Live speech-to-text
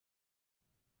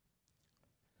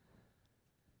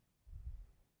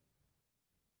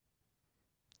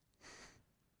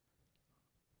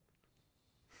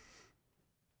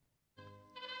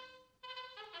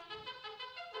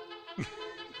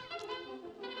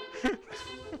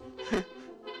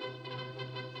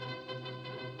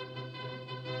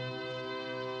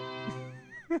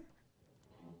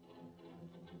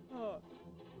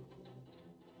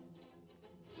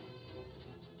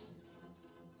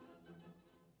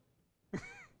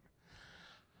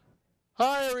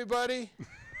Hi, everybody.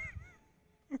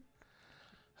 I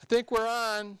think we're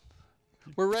on.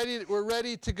 We're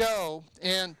ready to go.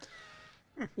 And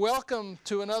welcome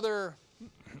to another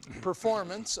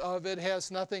performance of It Has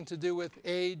Nothing to Do with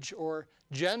Age or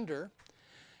Gender.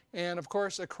 And of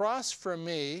course, across from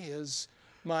me is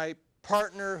my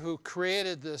partner who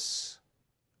created this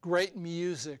great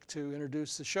music to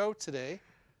introduce the show today.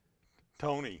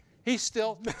 Tony. He's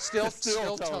still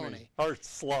Tony. Or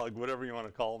Slug, whatever you want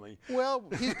to call me. Well,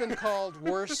 he's been called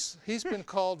worse. He's been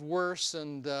called worse,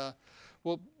 and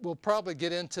we'll probably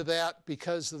get into that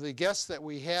because of the guest that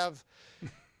we have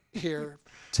here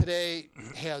today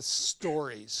has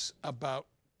stories about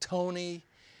Tony,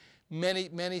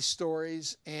 many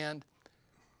stories, and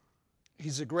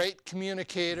he's a great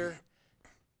communicator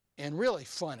and really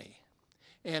funny.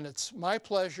 And it's my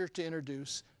pleasure to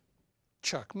introduce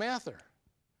Chuck Mather.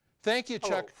 Thank you, Chuck.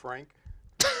 Hello, Frank.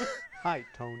 Hi,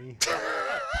 Tony.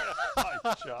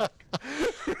 Hi, Chuck.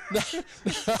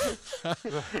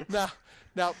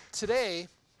 Now today,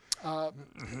 of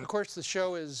course, the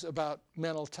show is about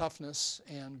mental toughness,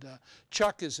 and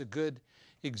Chuck is a good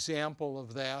example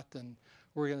of that. And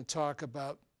we're going to talk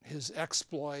about his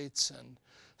exploits and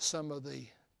some of the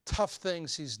tough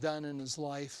things he's done in his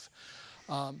life.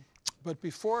 But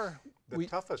before the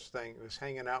toughest thing is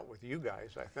hanging out with you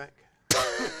guys, I think.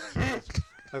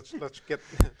 let's get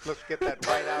that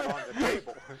right out on the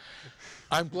table.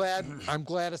 I'm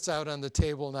glad it's out on the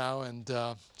table now, and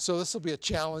so this will be a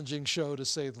challenging show to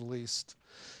say the least.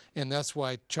 And that's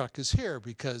why Chuck is here,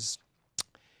 because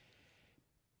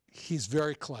he's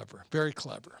very clever, very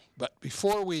clever. But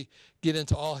before we get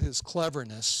into all his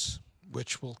cleverness,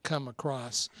 which will come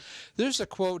across, there's a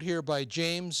quote here by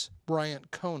James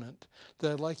Bryant Conant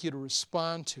that I'd like you to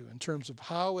respond to in terms of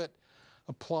how it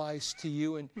applies to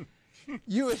you and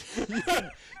you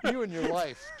and your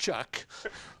life, Chuck.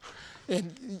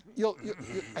 And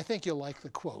I think you'll like the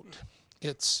quote.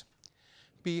 It's,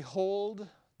 "Behold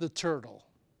the turtle.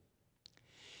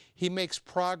 He makes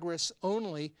progress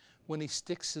only when he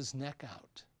sticks his neck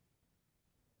out."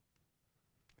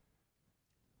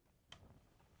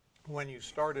 When you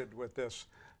started with this,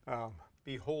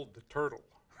 behold the turtle,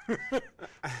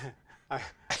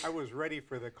 I was ready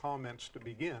for the comments to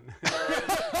begin.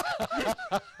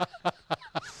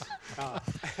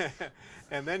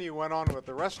 And then you went on with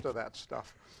the rest of that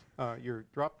stuff. You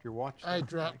dropped your watch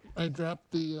there. I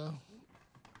dropped the,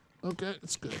 okay,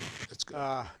 it's good. It's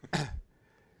good.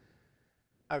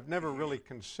 I've never really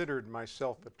considered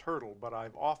myself a turtle, but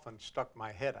I've often stuck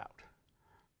my head out.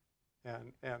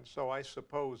 And so I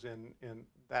suppose in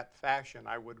that fashion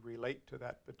I would relate to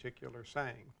that particular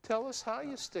saying. Tell us how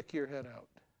you stick your head out,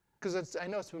 because I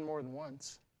know it's been more than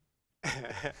once.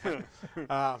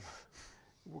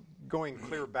 Going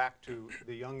clear back to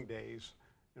the young days,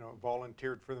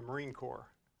 volunteered for the Marine Corps,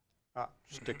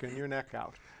 sticking your neck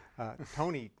out.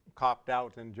 Tony copped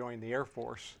out and joined the Air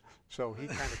Force, so he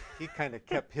kind of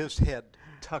kept his head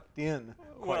tucked in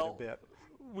quite a bit.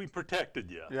 We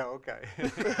protected you. Yeah, okay.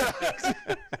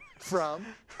 From?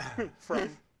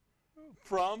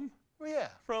 Well, yeah.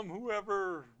 From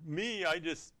whoever, I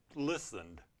just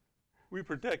listened. We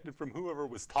protected from whoever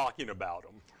was talking about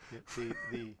him.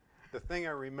 The thing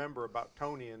I remember about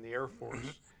Tony in the Air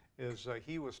Force is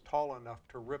he was tall enough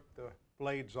to rip the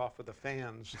blades off of the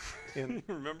fans. He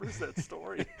remembers that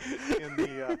story.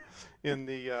 in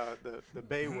the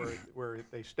bay where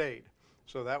they stayed.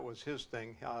 So that was his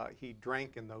thing. He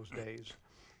drank in those days,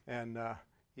 and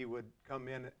he would come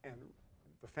in and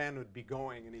the fan would be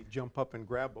going, and he'd jump up and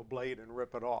grab a blade and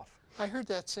rip it off. I heard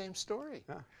that same story.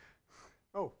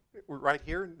 Oh, we're right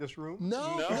here in this room? No,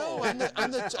 on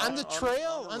the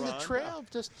trail.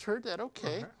 Just heard that.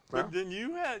 Okay. But then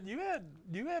you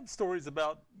had stories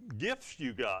about gifts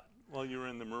you got while you were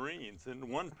in the Marines, and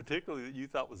one particularly that you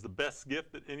thought was the best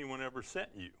gift that anyone ever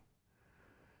sent you.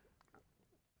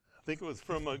 I think it was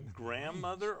from a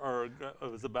grandmother, or it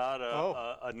was about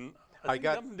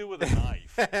nothing to do with a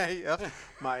knife. Yeah.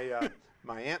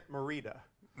 My Aunt Marita,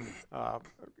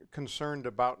 concerned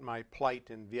about my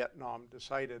plight in Vietnam,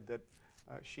 decided that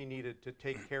she needed to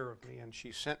take care of me, and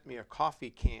she sent me a coffee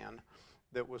can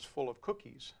that was full of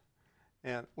cookies,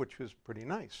 which was pretty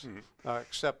nice,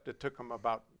 except it took them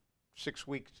about 6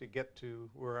 weeks to get to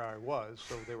where I was,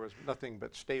 so there was nothing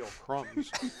but stale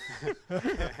crumbs.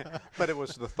 But it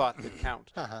was the thought that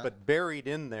counts. But buried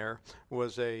in there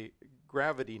was a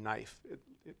gravity knife.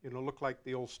 It looked like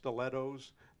the old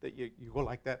stilettos that you go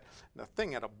like that. The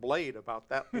thing had a blade about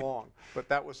that long, but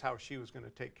that was how she was going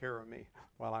to take care of me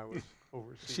while I was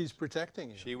overseas. She's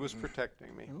protecting you. She was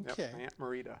protecting me. Okay. Yep, Aunt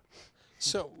Marita.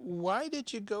 So why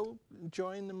did you go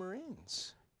join the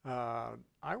Marines?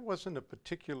 I wasn't a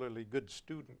particularly good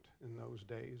student in those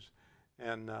days,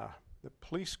 and the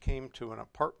police came to an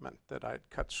apartment that I'd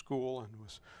cut school and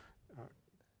was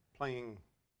playing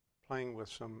with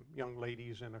some young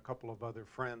ladies and a couple of other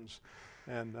friends,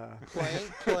 and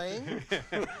Playing?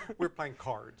 we're playing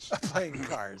cards. Playing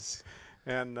cards.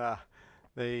 And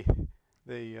they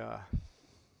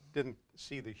didn't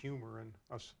see the humor in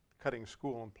us cutting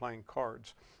school and playing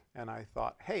cards. And I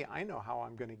thought, hey, I know how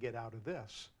I'm going to get out of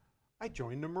this. I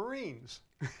joined the Marines.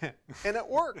 And it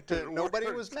worked. Nobody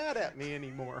was mad at me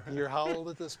anymore. You're how old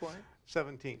at this point?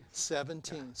 17.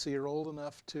 17. So you're old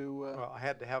enough to... Well, I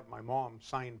had to have my mom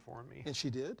sign for me. And she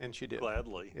did? And she did.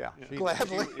 Gladly. Yeah.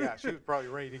 Gladly? She was probably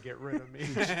ready to get rid of me.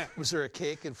 Was there a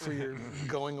cake for your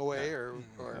going away? or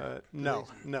No.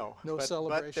 No But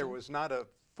celebration? there was not a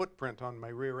footprint on my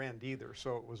rear end either,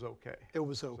 so it was okay. It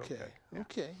was okay. okay, yeah.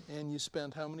 Okay. And you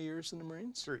spent how many years in the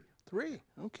Marines? 3. 3.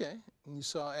 Okay. And you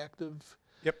saw active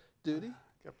Yep. duty?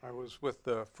 Yep. I was with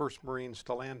the first Marines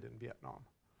to land in Vietnam.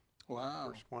 Wow.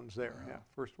 First ones there, yeah.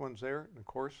 First ones there, and of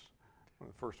course, one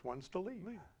of the first ones to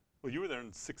leave. Well, you were there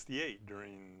in '68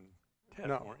 during Tet,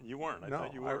 No. weren't you? You weren't. I No,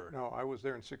 thought you were. no, I was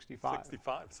there in '65.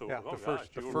 65. So, Yeah, oh the first,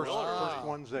 gosh, the you first, were the really first early.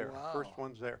 ones there. Wow. First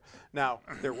ones there. Now,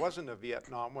 there wasn't a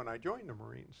Vietnam when I joined the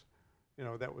Marines. You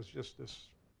know, that was just this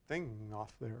thing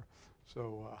off there.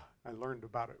 So I learned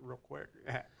about it real quick.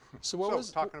 So what was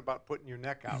talking about putting your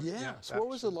neck out? Yeah. So what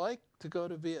was it like to go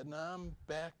to Vietnam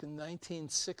back in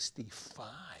 1965?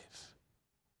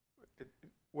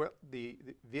 Well, the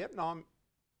Vietnam,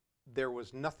 there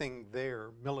was nothing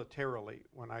there militarily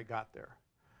when I got there,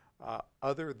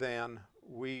 other than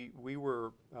we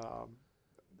were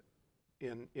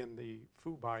in the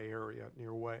Phu Bai area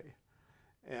near Hue,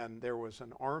 and there was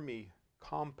an Army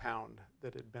compound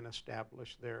that had been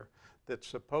established there that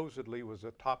supposedly was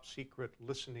a top secret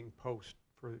listening post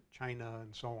for China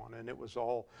and so on, and it was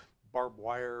all barbed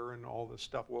wire and all this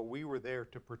stuff. Well, we were there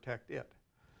to protect it.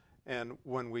 And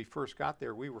when we first got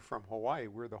there, we were from Hawaii.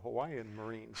 We're the Hawaiian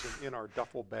Marines. And in our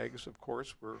duffel bags, of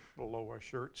course, were aloha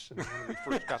shirts. And when we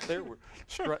first got there, we're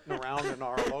strutting around in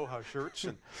our aloha shirts.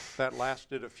 And that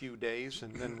lasted a few days.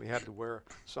 And then we had to wear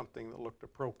something that looked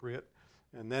appropriate.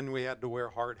 And then we had to wear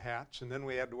hard hats. And then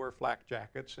we had to wear flak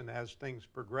jackets. And as things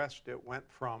progressed, it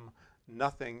went from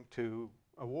nothing to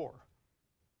a war.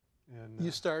 And You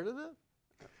started it?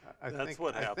 That's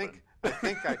what happened. I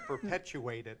think I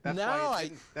perpetuate it. That's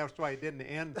why it didn't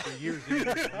end for years and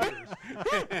years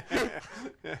and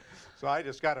years. So I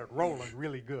just got it rolling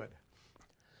really good.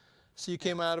 So you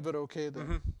came out of it okay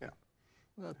then? Yeah.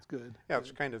 That's good. Yeah,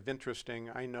 it's kind of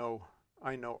interesting. I know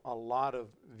a lot of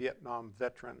Vietnam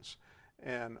veterans,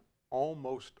 and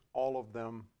almost all of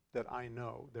them that I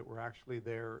know that were actually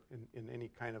there in any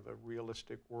kind of a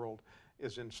realistic world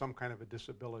is in some kind of a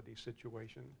disability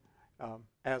situation.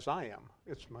 As I am.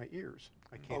 It's my ears.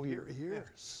 I can't hear. Oh, your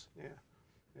ears. Yeah.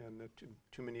 And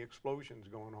too many explosions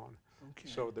going on. Okay.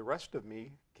 So the rest of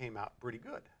me came out pretty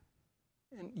good.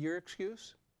 And your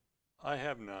excuse? I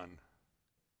have none.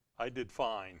 I did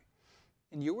fine.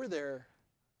 And you were there.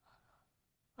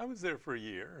 I was there for a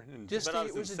year, and, Just but I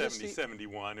was in was it just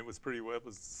 71. It was pretty well. It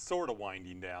was sort of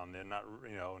winding down then. Not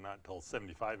not until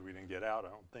 75 we didn't get out, I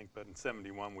don't think. But in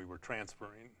 71 we were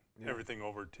transferring everything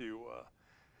over to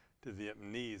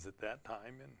Vietnamese at that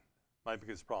time, and my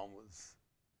biggest problem was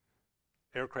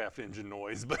aircraft engine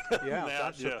noise. But yeah,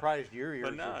 I'm surprised your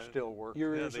ears are still working.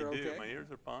 Your ears they are do. okay? My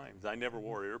ears are fine. I never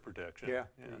wore ear protection. Yeah,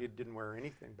 you didn't wear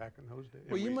anything back in those days.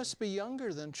 Well, you must be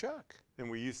younger than Chuck.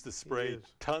 And we used to spray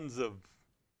tons of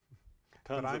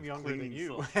but I'm younger than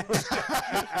you.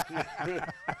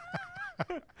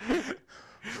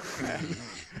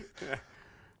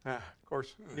 Of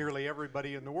course, nearly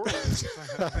everybody in the world is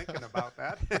thinking about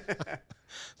that.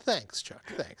 Thanks, Chuck.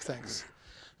 Thanks.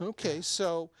 Okay,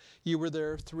 so you were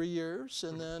there 3 years,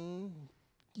 and then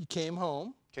you came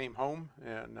home. Came home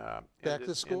and back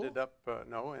to school. Ended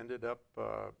up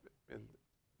in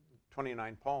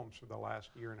 29 Palms for the last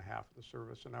year and a half of the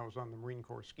service, and I was on the Marine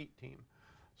Corps skeet team.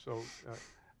 So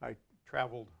I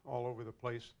traveled all over the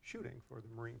place shooting for the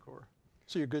Marine Corps.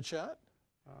 So you're a good shot?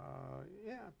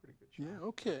 Yeah, pretty good shot. Yeah,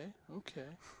 okay.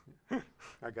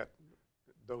 I got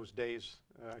those days.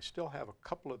 I still have a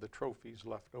couple of the trophies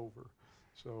left over.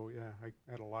 So yeah, I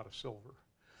had a lot of silver.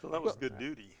 So that was good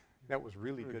duty. That was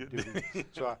really good duty.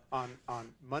 So on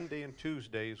Monday and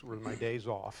Tuesdays were my days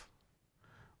off.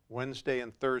 Wednesday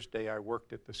and Thursday I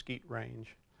worked at the skeet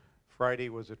range. Friday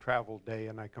was a travel day,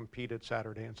 and I competed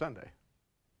Saturday and Sunday.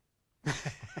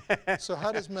 So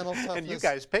how does mental toughness... And you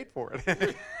guys paid for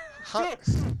it.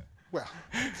 Well,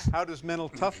 How does mental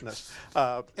toughness?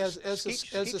 as a skeet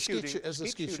skeet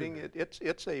shooting, shooter.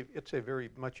 it's a very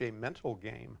much a mental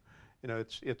game. You know,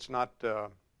 it's not.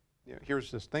 You know, here's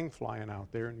this thing flying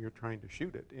out there, and you're trying to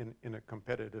shoot it in a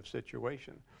competitive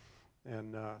situation,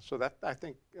 and so that I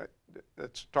think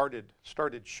that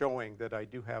started showing that I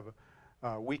do have.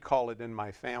 We call it in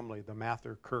my family the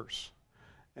Mather curse,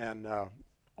 and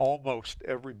almost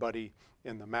everybody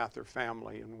in the Mather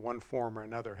family in one form or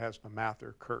another has the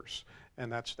Mather curse,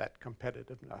 and that's that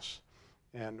competitiveness.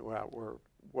 And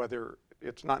whether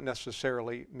it's not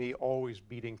necessarily me always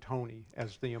beating Tony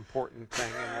as the important thing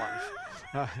in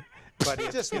life, but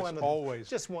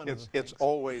it's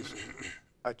always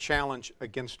a challenge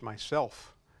against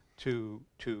myself to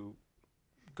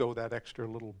go that extra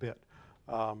little bit.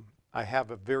 I have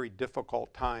a very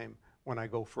difficult time when I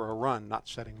go for a run not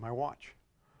setting my watch.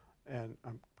 And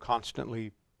I'm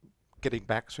constantly getting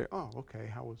back and say, oh,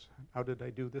 okay, how did I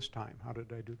do this time? How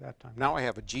did I do that time? Now I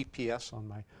have a GPS on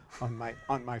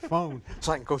my phone,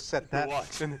 so I can go set that.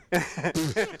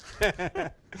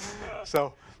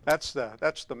 So that's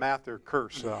the Mather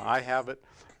curse. I have it.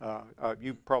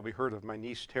 You've probably heard of my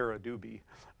niece Tara Doobie.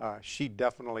 She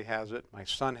definitely has it. My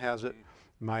son has it.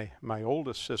 My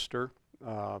oldest sister,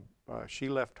 she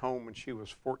left home when she was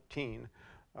 14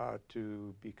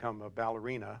 to become a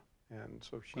ballerina. And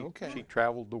so she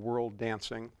traveled the world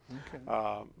dancing.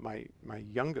 Okay. My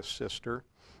youngest sister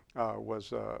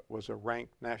was a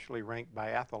nationally ranked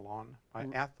biathlon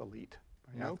athlete.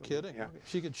 No kidding. Yeah. Okay.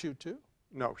 She could shoot too?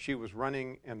 No, she was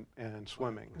running and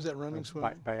swimming. Is that running,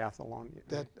 swimming? Biathlon.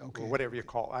 That okay. Or whatever you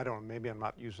call it. I don't know. Maybe I'm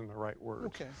not using the right words.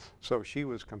 Okay. So she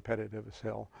was competitive as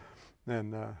hell,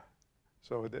 and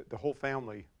so the whole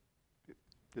family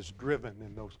is driven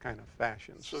in those kind of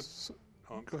fashions.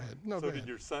 Go ahead. No, so go did ahead.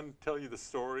 your son tell you the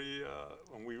story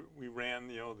when we ran,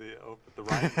 you know, the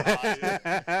Ryan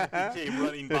by? He came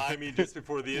running by me just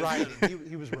before the end. Right.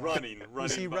 He was running.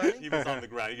 Was he by, running? He was on the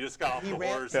ground. He just got off the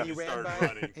horse and he started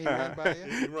running. He ran by you?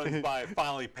 He runs by,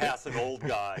 finally past an old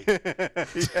guy.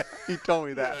 He told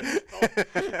me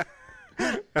that.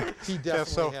 He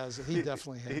definitely has it. He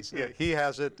definitely has it. Yeah, he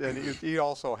has it, and he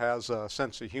also has a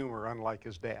sense of humor, unlike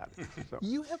his dad. So.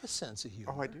 You have a sense of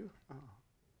humor. Oh, I do? Oh.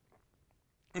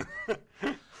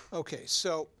 Okay,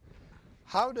 so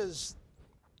how does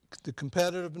the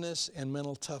competitiveness and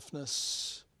mental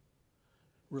toughness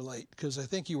relate? Because I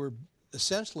think you were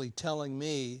essentially telling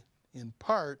me, in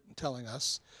part, telling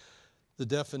us your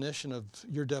definition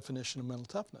of mental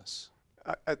toughness.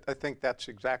 I think that's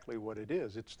exactly what it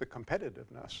is. It's the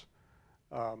competitiveness.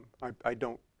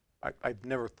 I've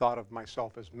never thought of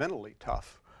myself as mentally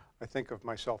tough. I think of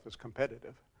myself as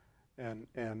competitive, and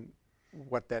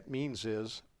what that means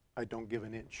is I don't give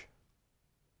an inch.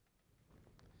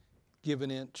 Give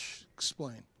an inch.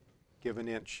 Explain. Give an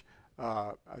inch.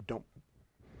 I'm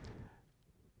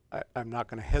not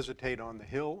going to hesitate on the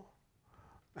hill.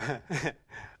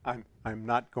 I'm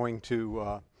not going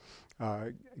to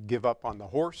give up on the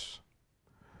horse.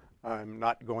 I'm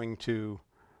not going to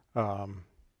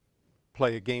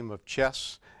play a game of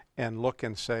chess and look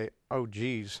and say, oh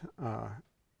geez,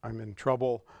 I'm in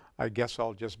trouble. I guess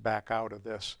I'll just back out of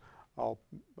this. I'll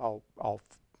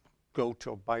go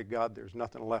till, by God, there's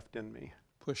nothing left in me.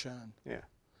 Push on. Yeah.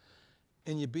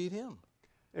 And you beat him.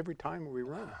 Every time we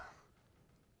run.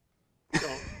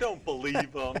 Don't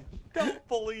believe him. Don't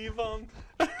believe him.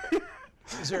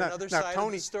 Is there another side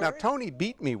of the story? Now, Tony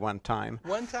beat me one time.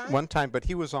 One time? One time, but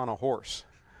he was on a horse.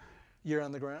 You're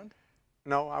on the ground?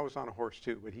 No, I was on a horse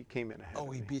too, but he came in ahead of me.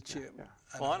 Oh, he beat you. Yeah.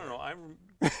 Well, I don't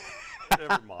know.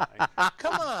 Never mind.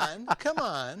 Come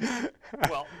on.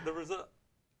 Well, there was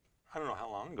I don't know how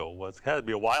long ago it was. It had to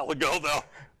be a while ago, though.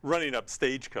 Running up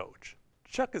Stagecoach.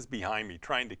 Chuck is behind me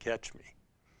trying to catch me.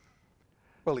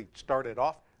 Well, he started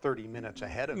off 30 minutes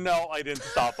ahead of me. No, I didn't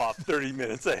stop off 30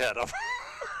 minutes ahead of him.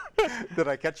 Did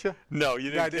I catch you? No,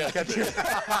 you didn't. I didn't catch you.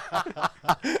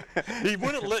 He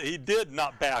wouldn't. He did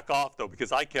not back off though,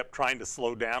 because I kept trying to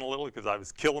slow down a little because I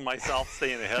was killing myself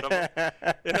staying ahead of him.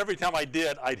 And every time I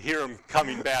did, I'd hear him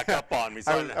coming back up on me.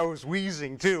 So I was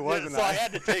wheezing too, wasn't I? So I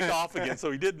had to take off again. So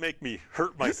he did make me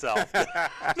hurt myself.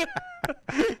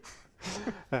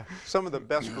 Some of the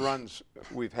best runs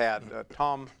we've had,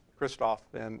 Tom, Christoph,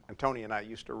 and Tony and I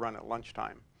used to run at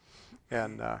lunchtime.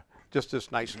 And just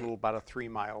this nice little, about a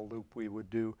 3-mile loop we would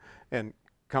do. And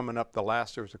coming up the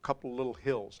last, there was a couple little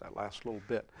hills, that last little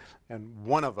bit. And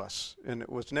one of us, and it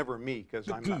was never me, because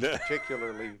I'm not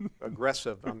particularly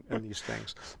aggressive in these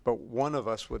things, but one of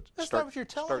us would That's not what you're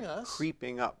telling us.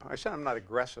 creeping up. I said I'm not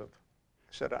aggressive.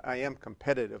 said, I am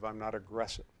competitive, I'm not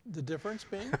aggressive. The difference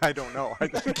being? I don't know. I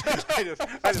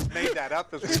just made that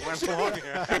up as we went along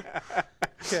here.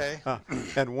 Okay.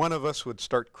 And one of us would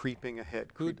start creeping ahead,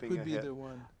 Who'd creeping be ahead. the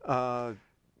one?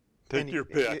 Take your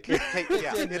pick.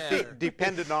 It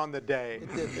depended on the day.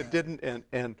 It didn't,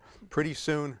 and pretty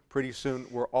soon,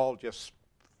 we're all just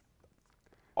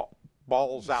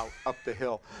balls out up the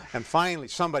hill. And finally,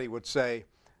 somebody would say,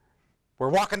 "We're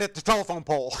walking at the telephone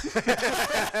pole,"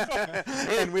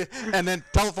 and then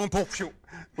telephone pole. Shoot.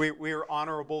 We were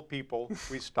honorable people.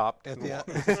 We stopped and walked.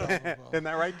 Isn't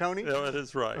that right, Tony? Yeah, that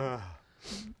is right.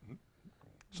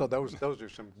 So those are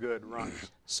some good runs.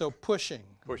 So pushing.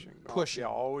 Pushing. Pushing. Yeah,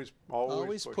 always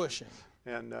Pushing.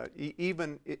 And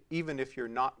even if you're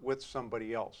not with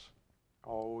somebody else,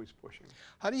 always pushing.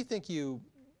 How do you think do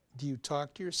you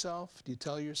talk to yourself? Do you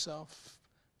tell yourself?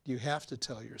 Do you have to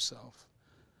tell yourself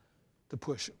to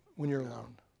push when you're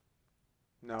alone?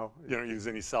 No. You don't use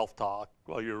any self-talk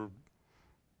while you're...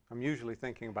 I'm usually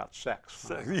thinking about sex.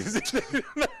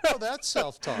 Oh, that's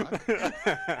self-talk.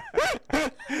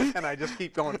 And I just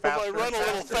keep going If faster. I run a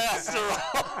little faster,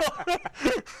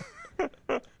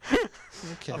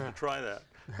 Okay. I'll have to try that.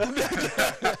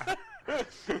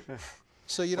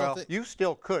 So you don't Well, think you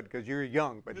still could because you're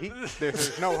young, but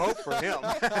there's no hope for him.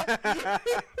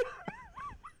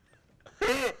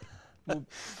 Well,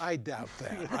 I doubt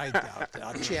that. I doubt that.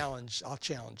 I'll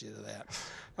challenge you to that.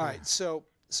 All right. So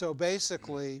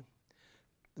basically,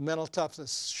 the mental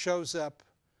toughness shows up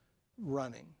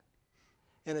running,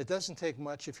 and it doesn't take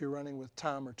much if you're running with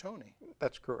Tom or Tony.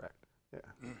 That's correct. Yeah.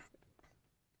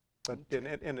 But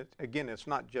again, it's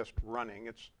not just running.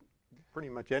 It's pretty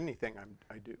much anything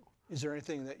I do. Is there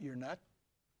anything that you're not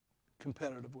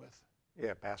competitive with?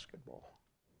 Yeah, basketball.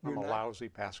 You're I'm a not? lousy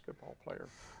basketball player.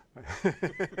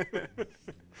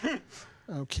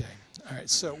 Okay. All right.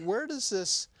 So where does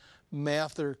this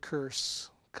Mather curse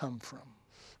come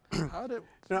from? How did?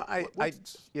 No, I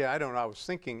don't know. I was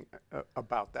thinking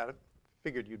about that. I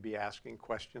figured you'd be asking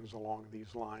questions along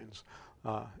these lines,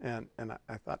 and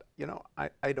I thought,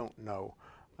 I don't know.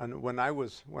 And when I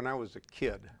was a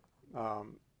kid,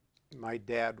 my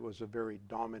dad was a very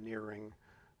domineering,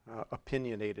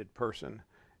 opinionated person,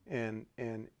 and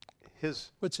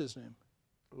his What's his name?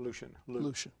 Lucian.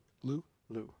 Lucian. Lou.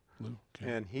 Okay.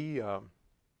 And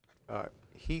And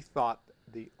he thought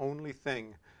the only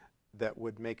thing that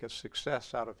would make a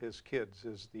success out of his kids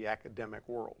is the academic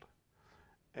world.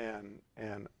 And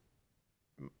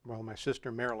well, my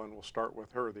sister Marilyn, will start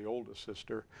with her, the oldest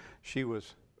sister. She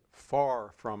was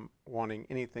far from wanting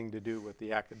anything to do with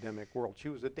the academic world. She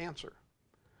was a dancer,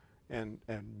 and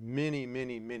many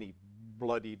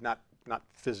bloody, not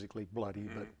physically bloody,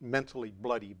 but mentally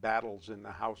bloody battles in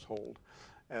the household,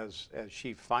 as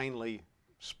she finally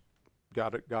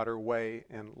got her way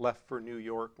and left for New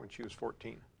York when she was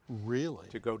 14. Really?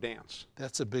 To go dance.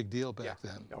 That's a big deal back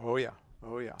then. Oh yeah.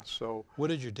 So. What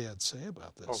did your dad say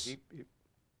about this? Oh,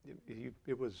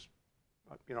 it was,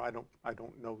 I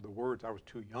don't know the words. I was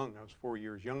too young. I was 4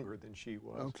 years younger than she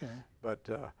was. Okay. But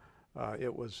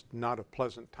it was not a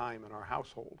pleasant time in our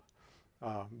household.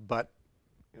 But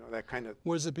that kind of.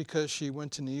 Was it because she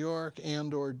went to New York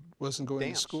or wasn't going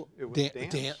dance. to school? It was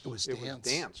dance. It was It was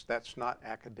dance. That's not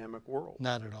academic world.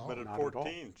 Not at all. But at Not at all.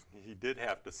 14, he did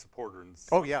have to support her in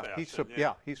Oh some yeah,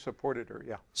 fashion, he supported her.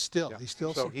 Yeah. Still, Yeah. he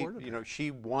still so supported her.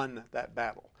 she won that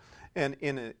battle, and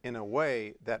in a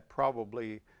way that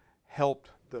probably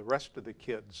helped the rest of the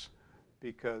kids,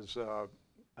 because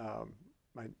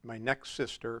my next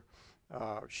sister,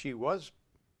 she was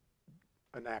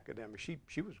an academic.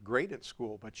 She was great at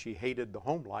school, but she hated the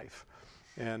home life,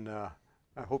 and I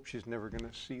hope she's never going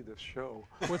to see this show.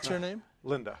 What's her name?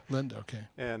 Linda. Linda. Okay.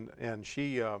 And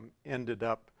she ended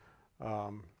up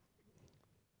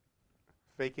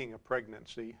faking a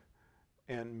pregnancy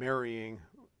and marrying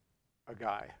a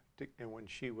guy, and when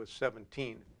she was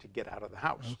 17, to get out of the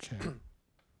house. Okay.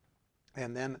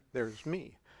 And then there's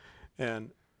me, and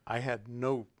I had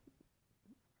no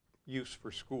use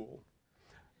for school.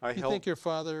 You think your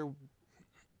father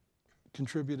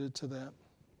contributed to that?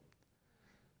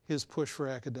 His push for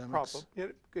academics?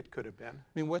 Probably. It could have been.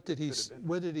 I mean, what did he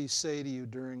say to you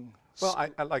during? Well,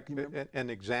 I like an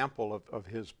example of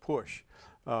his push.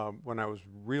 When I was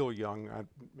real young,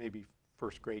 maybe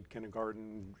first grade,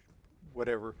 kindergarten,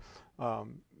 whatever,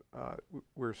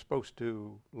 we're supposed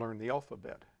to learn the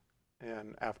alphabet.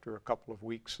 And after a couple of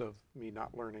weeks of me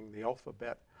not learning the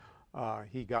alphabet,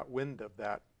 he got wind of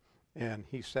that, and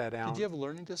he sat down. Did you have a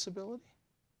learning disability?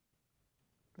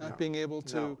 Not No. being able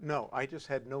to? No, I just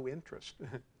had no interest.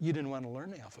 You didn't want to learn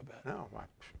the alphabet? No, I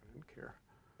didn't care.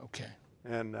 Okay.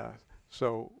 And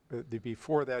So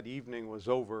before that evening was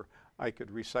over, I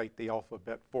could recite the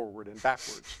alphabet forward and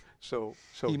backwards. So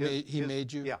He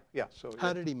made you? Yeah, yeah. So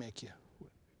How did he make you?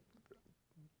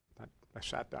 I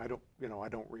sat. I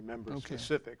don't remember Okay.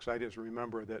 specifics. I just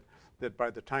remember that by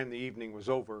the time the evening was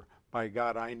over, by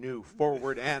God, I knew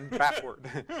forward and backward.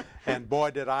 And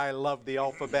boy, did I love the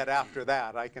alphabet after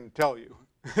that, I can tell you.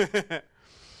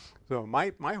 So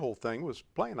my whole thing was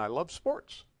playing. I love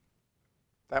sports.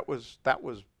 That was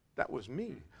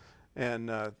me. And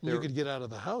You could get out of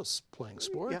the house playing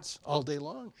sports all day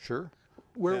long. sure.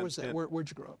 Where was that? Where'd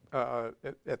you grow up?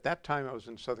 At that time, I was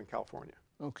in Southern California.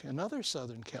 Okay, another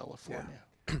Southern California.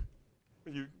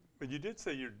 But you did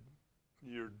say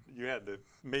you had the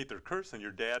Mather curse, and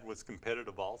your dad was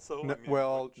competitive also. No, I mean,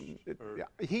 well, or-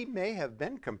 he may have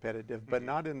been competitive, but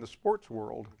not in the sports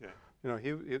world. Okay. You know,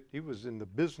 he was in the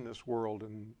business world,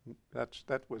 and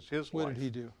that was his What life. did he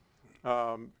do?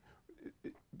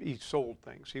 He sold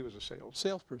things. He was a salesman.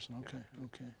 Salesperson. Okay.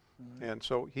 Okay. All right. And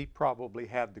so he probably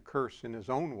had the curse in his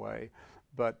own way,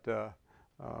 but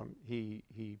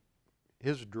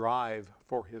his drive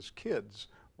for his kids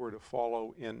were to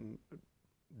follow in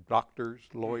doctors,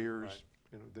 lawyers.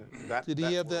 Right. You know, Did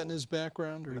he have that in world. his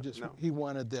background, or No. he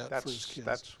wanted that for his kids?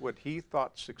 That's what he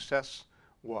thought success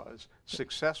was.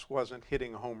 Success wasn't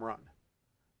hitting a home run.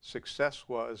 Success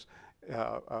was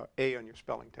A on your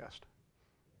spelling test,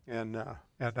 and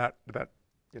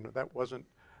that wasn't.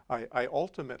 I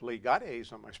ultimately got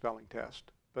A's on my spelling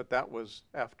test, but that was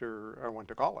after I went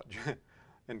to college.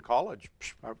 In college,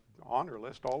 honor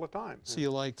list all the time. So you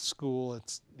liked school?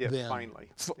 It's Yeah, then. finally.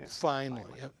 Yeah, Finally.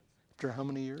 finally. After how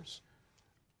many years?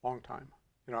 Long time.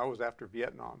 You know, I was after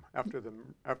Vietnam, after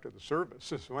the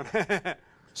service is when.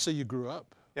 So you grew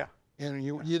up, Yeah. and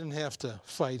you didn't have to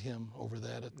fight him over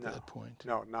that at No. that point.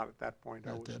 No, not at that point.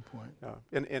 Not at that point.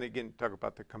 And again, talk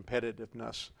about the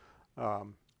competitiveness.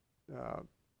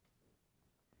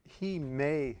 He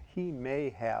may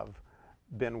have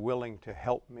been willing to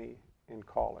help me in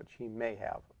college. He may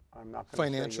have. I'm not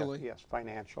going to say Financially? yes,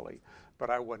 financially, but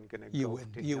I wasn't going to go to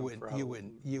him for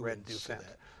a red do for cent.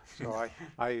 that. So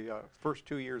I first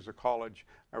 2 years of college,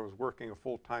 I was working a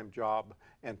full-time job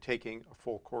and taking a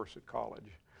full course at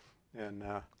college. And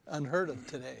Unheard of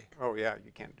today. oh yeah,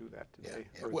 you can't do that today.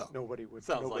 Yeah, Or well, nobody would.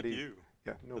 Sounds nobody, like you.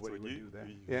 Yeah, That's nobody what would you do that.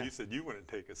 You, Yeah. you said you wouldn't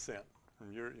take a cent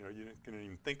from you didn't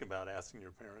even think about asking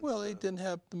your parents. Well, they didn't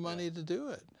have the money to do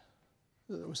it.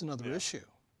 That was another issue.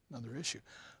 Another issue.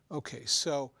 Okay,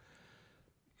 so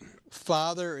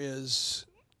father is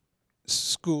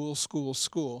school, school,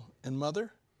 school, and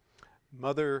mother?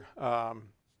 Mother,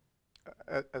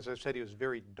 as I said, he was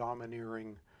very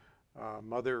domineering.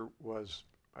 Mother was,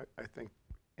 I think,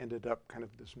 ended up kind of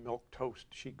this milk toast.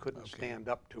 She couldn't stand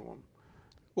up to him.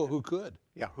 Well, who could?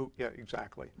 Yeah, yeah,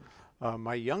 exactly.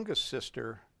 My youngest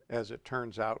sister, as it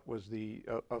turns out, was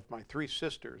of my three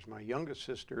sisters. My youngest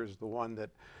sister is the one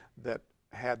that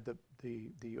had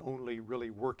the only really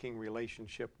working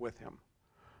relationship with him.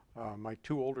 My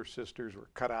two older sisters were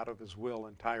cut out of his will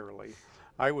entirely.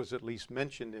 I was at least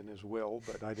mentioned in his will,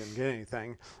 but I didn't get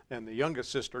anything. And the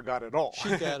youngest sister got it all.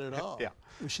 She got it all. Yeah.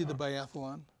 Was she the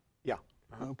biathlon? Yeah.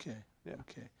 Okay. Yeah.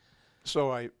 Okay.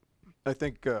 So I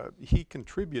think he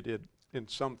contributed in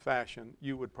some fashion.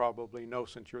 You would probably know,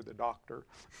 since you're the doctor,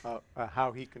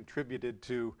 how he contributed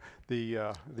to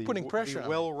the Putting pressure on me.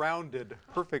 well-rounded,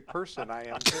 perfect person I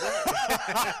am today.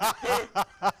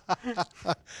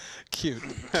 Cute,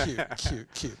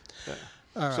 cute.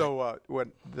 All right. So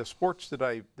when the sports that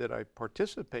I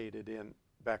participated in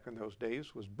back in those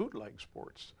days was bootleg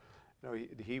sports. You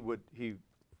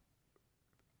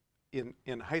know,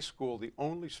 in high school, the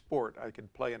only sport I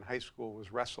could play in high school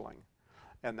was wrestling,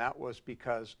 and that was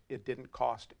because it didn't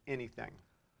cost anything.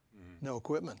 No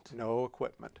equipment. No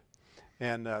equipment.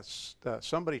 And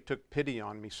somebody took pity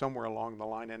on me somewhere along the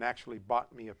line and actually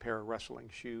bought me a pair of wrestling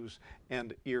shoes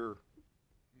and ear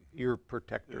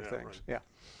protector things. Right.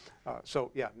 Yeah.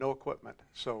 So yeah, no equipment.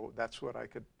 So that's what I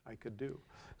could do.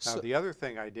 Now So- the other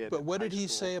thing I did. But in what high did he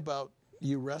school, say about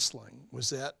you wrestling?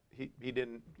 Was that? He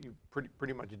didn't. You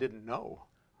pretty much didn't know.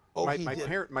 Oh, my he my, did.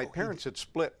 parent, my Oh, he parents had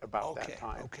split about Okay, that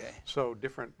time. okay. So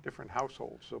different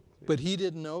households. So But he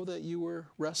didn't know that you were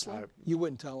wrestling? You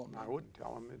wouldn't tell him? I wouldn't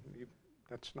tell him.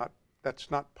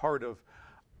 That's not part of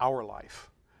our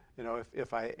life. You know,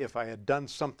 if I had done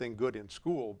something good in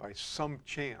school by some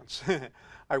chance,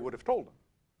 I would have told him.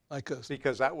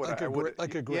 Because that would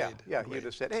like a grade. Yeah, he'd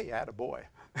have said, "Hey, attaboy."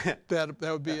 That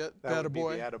would be it? That would be the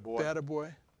Attaboy? attaboy.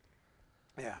 Attaboy?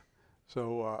 Yeah.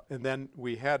 So and then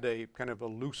we had a kind of a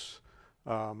loose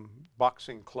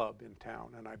boxing club in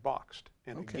town, and I boxed.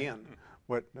 And Okay. again,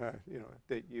 what you know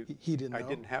that you. He didn't I know?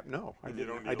 didn't have no. I You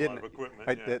didn't. don't I need a didn't. lot of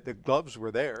equipment. Yeah. The gloves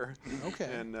were there, Okay.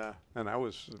 and I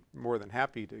was more than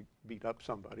happy to beat up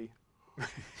somebody.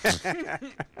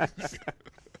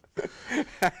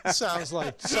 Sounds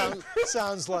like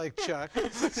Chuck.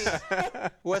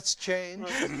 What's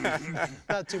changed?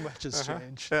 Not too much has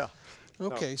changed. Yeah.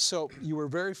 Okay, so you were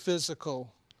very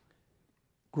physical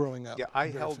growing up. Yeah,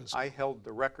 Very physical. I held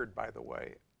the record, by the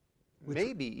way,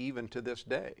 maybe even to this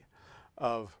day,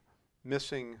 of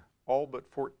missing all but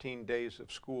 14 days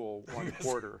of school one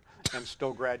quarter and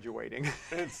still graduating.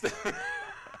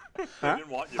 I didn't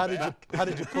want you back. How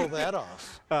did you pull that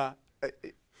off?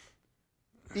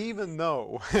 Even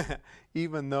though,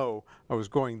 even though I was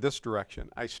going this direction,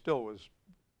 I still was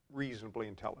reasonably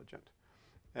intelligent.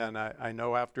 And I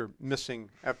know after missing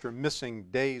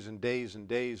days and days and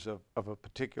days of a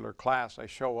particular class, I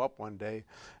show up one day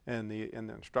and the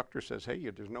instructor says, "Hey,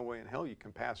 there's no way in hell you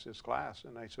can pass this class."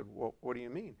 And I said, "Well, what do you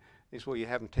mean?" He said, "Well, you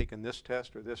haven't taken this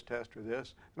test or this test or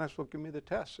this." And I said, "Well, give me the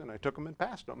tests." And I took them and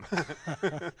passed them.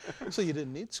 So you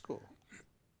didn't need school.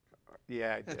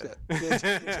 Yeah, I did. Did.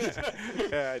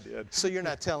 Yeah, I did. So you're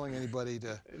not telling anybody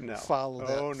to No. follow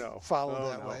that, Oh, no. follow Oh,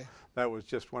 that no. way? That was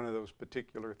just one of those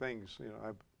particular things. You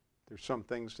know, there's some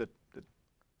things that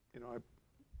you know I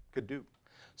could do.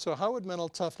 So how would mental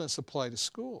toughness apply to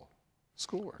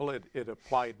schoolwork? Well, it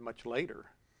applied much later.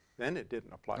 Then it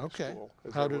didn't apply to Okay. school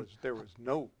How because there was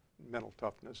no mental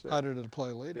toughness there. How did it apply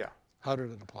later? Yeah. How did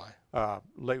it apply?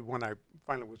 Late when I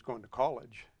finally was going to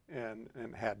college and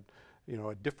had you know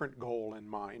a different goal in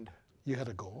mind. You had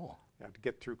a goal. Yeah, to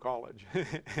get through college.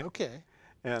 Okay.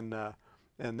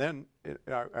 And then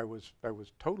I was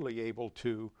totally able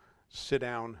to sit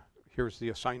down. Here's the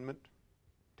assignment.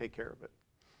 Take care of it.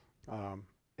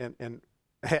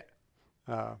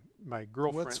 My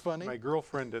girlfriend. What's funny? My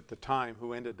girlfriend at the time,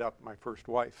 who ended up my first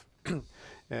wife,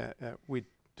 we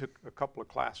took a couple of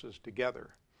classes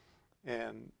together,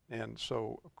 and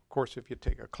so of course if you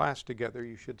take a class together,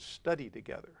 you should study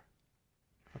together.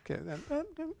 Okay, that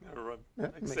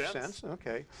makes sense.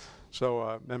 Okay,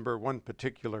 so remember one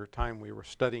particular time we were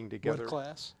studying together. What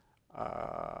class?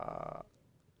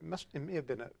 It may have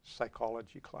been a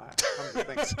psychology class. Come to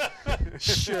think.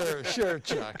 Sure,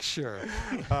 Chuck, sure.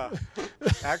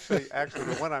 Actually,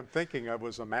 the one I'm thinking of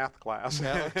was a math class.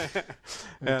 Yeah.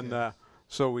 And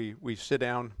so we sit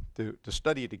down to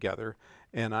study together,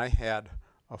 and I had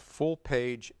a full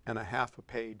page and a half a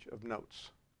page of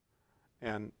notes.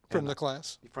 From the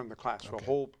class? From the class, Okay.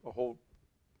 a whole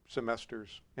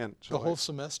semesters, and so The whole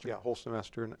semester? yeah, whole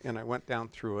semester, and I went down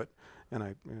through it, and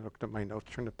I looked at my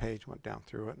notes, turned the page, went down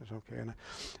through it, and it's okay. And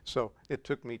so it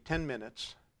took me 10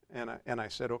 minutes, and I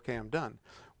said, okay, I'm done.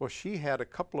 Well, she had a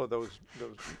couple of those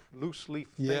loose leaf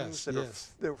things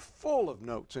that they're full of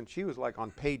notes, and she was like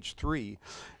on page 3,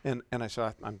 and I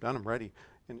said, I'm done, I'm ready.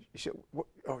 And she said,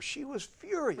 oh, she was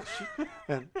furious.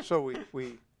 And so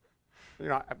we you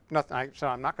know, so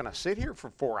I'm not going to sit here for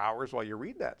 4 hours while you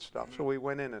read that stuff. So we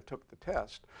went in and took the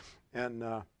test, and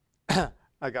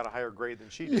I got a higher grade than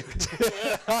she did.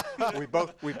 we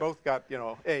both got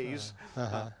A's,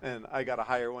 and I got a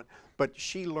higher one. But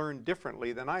she learned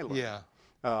differently than I learned. Yeah.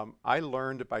 I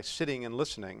learned by sitting and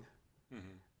listening,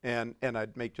 and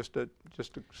I'd make just something.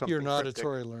 You're an cryptic.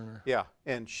 auditory learner. Yeah,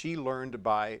 and she learned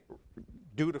by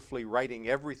dutifully writing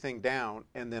everything down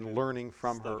and then learning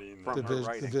from her writing.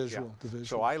 The visual.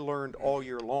 So I learned all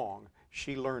year long.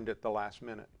 She learned at the last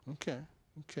minute. Okay.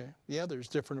 Yeah, there's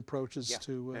different approaches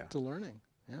to learning.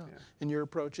 Yeah. And your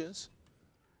approach is?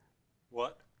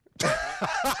 What?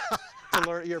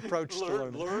 Your approach to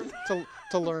learning.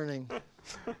 To learning.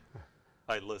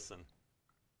 I listen.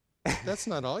 That's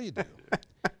not all you do.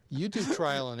 You do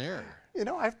trial and error. You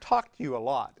know, I've talked to you a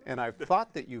lot, and I've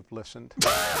thought that you've listened.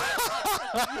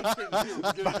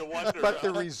 But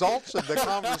the results of the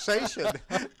conversation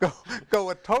go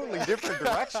a totally different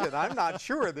direction. I'm not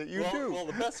sure that you do. Well,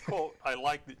 the best quote I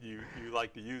like that you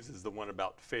like to use is the one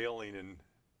about failing and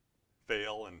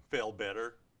fail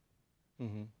better.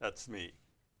 Mm-hmm. That's me.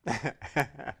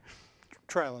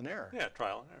 Trial and error. Yeah,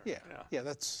 trial and error. Yeah,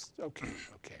 that's okay.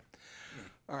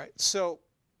 All right. So,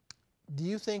 do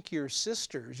you think your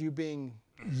sisters, you being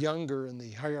younger in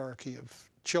the hierarchy of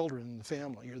children in the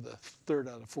family, you're the third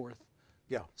out of fourth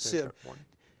sib,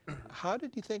 how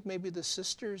did you think maybe the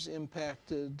sisters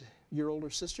impacted, your older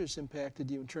sisters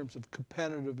impacted you in terms of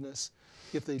competitiveness,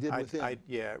 if they did with him?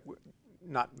 Yeah,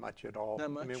 not much at all.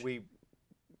 Not much? I mean,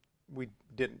 we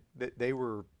didn't,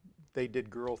 they did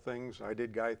girl things, I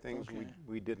did guy things. Okay.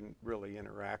 We didn't really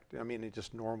interact. I mean, it's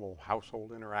just normal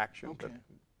household interaction. Okay.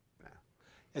 But,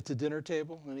 At the dinner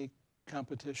table, any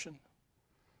competition?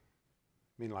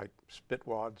 I mean, like spit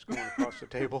wads going across the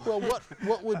table. Well,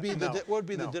 what would be the No, what would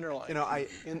be the no. dinner like? You know,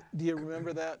 And do you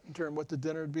remember that in terms of what the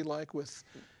dinner would be like with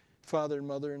father and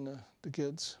mother and the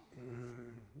kids?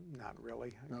 Not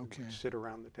really. Okay. Sit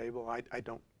around the table. I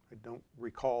don't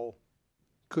recall.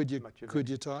 Could you much of could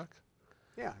it. you talk?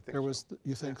 Yeah, I think There so. was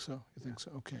you think so? You think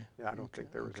so? Okay. Yeah, I don't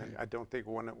think there was any. I don't think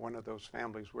one of those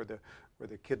families where the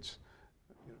kids,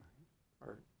 you know,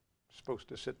 are supposed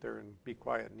to sit there and be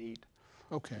quiet and eat.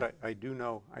 Okay. But I do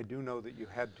know that you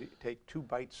had to take 2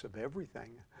 bites of everything,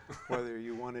 whether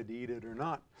you wanted to eat it or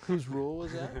not. Whose rule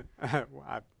was that?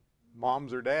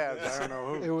 Moms or dads, I don't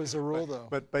know who. It was a rule, though.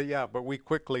 But we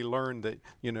quickly learned that,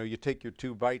 you know, you take your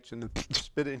 2 bites and then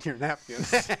spit it in your napkin.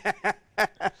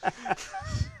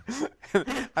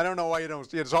 I don't know why you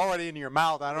don't. It's already in your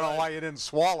mouth. I don't know why you didn't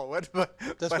swallow it. But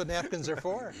That's what napkins are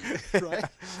for, right?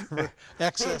 For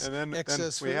excess. And then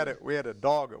excess we had a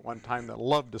dog at one time that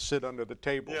loved to sit under the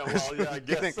table. Yeah, well, yeah, I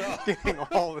guess so. getting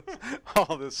all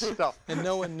this stuff. And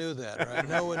no one knew that, right?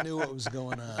 No one knew what was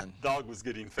going on. Dog was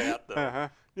getting fat though. Uh-huh.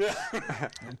 Yeah.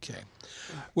 Okay.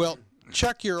 Well,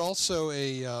 Chuck, you're also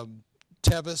a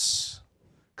Tevis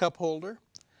cup holder,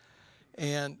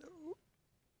 and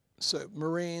so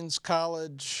Marines,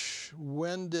 college.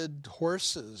 When did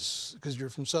horses? Because you're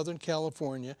from Southern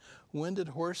California. When did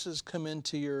horses come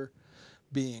into your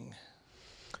being?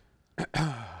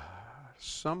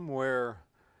 Somewhere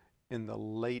in the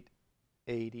late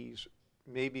 80s,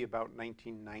 maybe about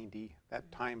 1990,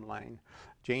 that timeline.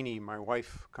 Janie, my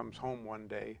wife, comes home one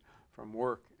day from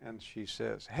work and she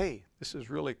says, "Hey, this is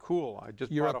really cool. I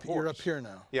just bought a horse." You're up here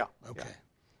now. Yeah. Okay.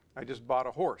 Yeah. I just bought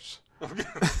a horse.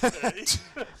 Okay.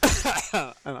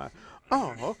 And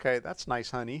oh, okay, that's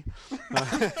nice, honey.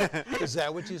 Is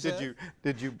that what you said?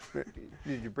 Did you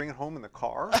bring it home in the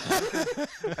car?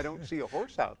 I don't see a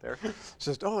horse out there.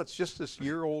 Says, "Oh, it's just this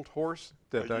year-old horse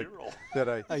that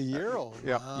A year old.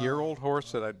 Yeah, Wow. year-old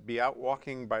horse that I'd be out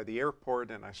walking by the airport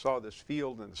and I saw this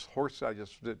field and this horse.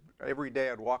 Every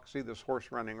day I'd see this horse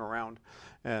running around.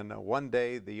 And one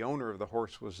day the owner of the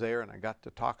horse was there and I got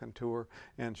to talking to her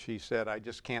and she said, "I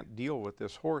just can't deal with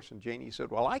this horse." And Janie said,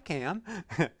 "Well, I can."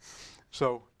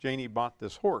 So Janie bought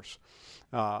this horse.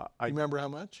 You remember how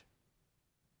much?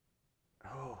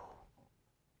 Oh,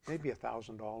 maybe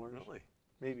 $1,000.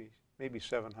 Really? Maybe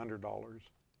 $700.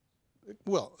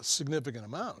 Well, a significant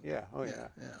amount. Yeah. Oh yeah.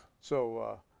 Yeah.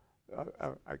 So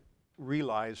I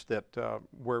realized that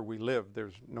where we live,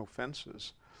 there's no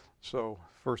fences. So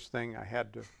first thing, I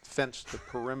had to fence the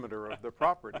perimeter of the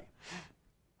property.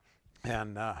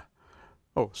 And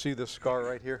oh, see this scar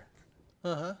right here?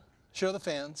 Uh-huh. Show the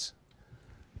fans.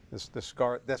 This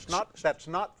scar. That's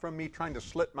not from me trying to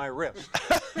slit my wrist.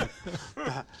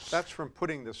 That's from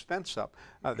putting this fence up.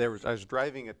 I was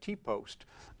driving a T-post,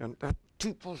 and that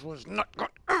T-post was not good.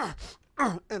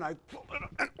 And I pulled it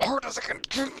up as hard as I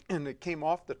can, and it came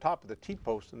off the top of the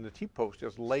T-post, and the T-post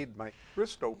just laid my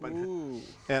wrist open. Ooh.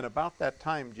 And about that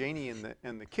time, Janie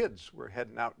and the kids were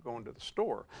heading out, going to the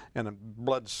store, and the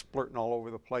blood's splurting all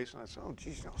over the place. And I said, "Oh,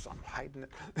 geez, you know, so I'm hiding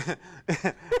it."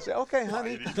 I said, "Okay,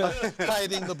 honey."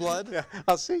 Hiding the blood? Yeah,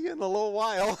 I'll see you in a little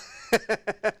while.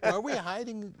 Why were you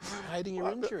hiding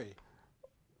your injury?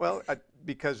 Well,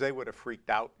 because they would have freaked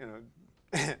out, you know.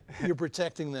 You're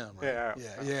protecting them, right?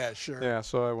 Yeah. Yeah, sure. Yeah,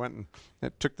 so I went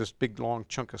and took this big long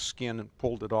chunk of skin and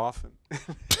pulled it off.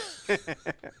 And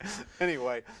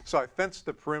anyway, so I fenced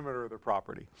the perimeter of the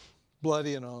property.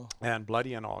 Bloody and all. And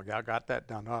bloody and all. I got that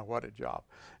done. Oh, what a job.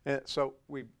 And so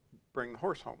we bring the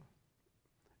horse home.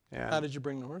 And How did you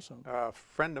bring the horse home? a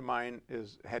friend of mine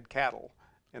had cattle,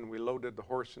 and we loaded the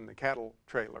horse in the cattle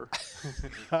trailer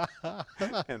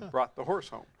and brought the horse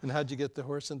home. And how'd you get the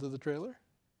horse into the trailer?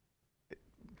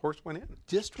 Horse went in.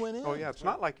 Just went in. Oh, yeah, it's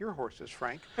not like your horses,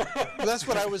 Frank. That's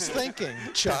what I was thinking,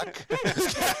 Chuck.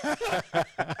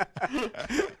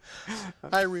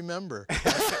 I remember.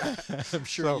 I'm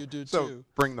sure you do So too.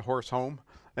 bring the horse home.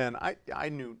 And I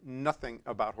knew nothing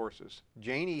about horses.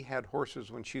 Janie had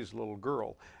horses when she was a little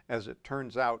girl. As it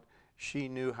turns out, she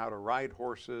knew how to ride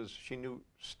horses. She knew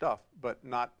stuff, but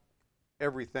not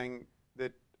everything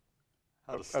that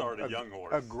How to start a young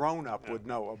horse. a grown-up would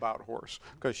know about horse,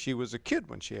 because she was a kid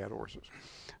when she had horses.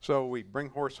 So we bring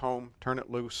horse home, turn it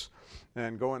loose,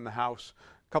 and go in the house.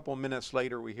 A couple of minutes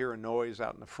later, we hear a noise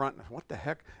out in the front. What the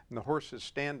heck? And the horse is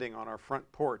standing on our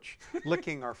front porch,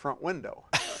 licking our front window.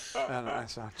 And I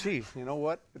thought, "Gee, you know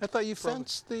what?" I thought you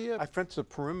fenced the I fenced the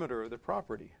perimeter of the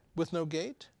property. with no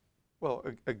gate. Well,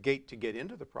 a gate to get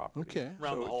into the property. Okay.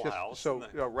 Around the whole house So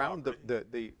and the around the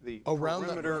Around the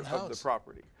perimeter of the house.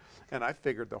 property. And I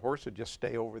figured the horse would just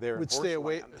stay over there. Would in stay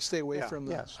away horse land. stay away Yeah, from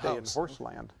the yeah, stay in house. horse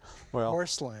land. Well,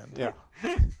 Horse land. yeah.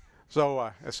 So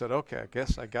I said, okay, I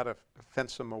guess I got to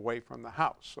fence him away from the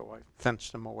house. So I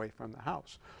fenced him away from the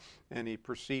house. And he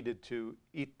proceeded to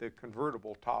eat the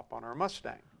convertible top on our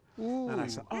Mustang. Ooh. And I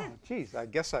said, oh, geez, I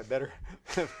guess I better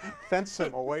fence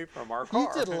him away from our He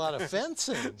car. did a lot of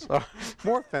fencing. So,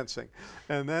 more fencing.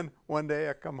 And then one day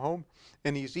I come home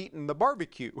and he's eating the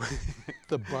barbecue.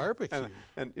 The barbecue.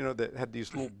 And you know, that had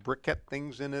these little briquette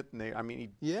things in it, and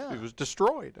Yeah. it was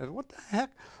destroyed. I said, what the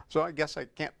heck? So I guess I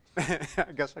can't,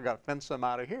 I guess I got to fence him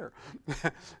out of here.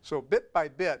 So bit by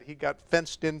bit, he got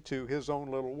fenced into his own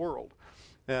little world.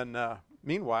 And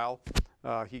meanwhile,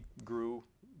 he grew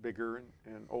bigger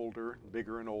and older,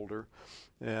 bigger and older.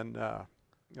 And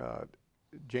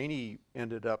Janie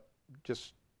ended up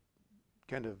just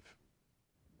kind of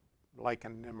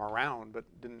liking him around, but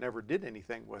never did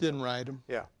anything with him. Didn't ride him.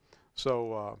 Yeah.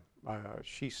 So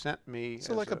she sent me.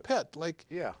 So as like a pet, like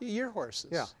Yeah. your horses.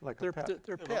 Yeah, like a pet.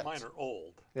 They're Yeah, pets. but mine are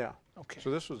old. Yeah. Okay. So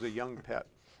this was a young pet.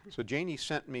 So Janie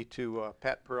sent me to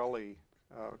Pat Pirelli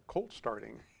colt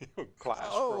starting class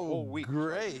for a whole week.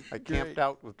 Great. I camped great,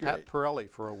 out with Pat great. Pirelli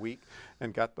for a week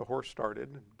and got the horse started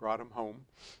and brought him home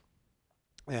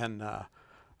and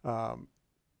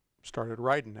started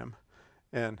riding him.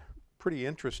 And pretty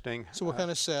interesting. So what kind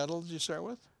of saddle did you start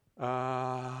with?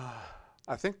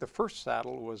 I think the first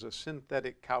saddle was a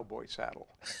synthetic cowboy saddle.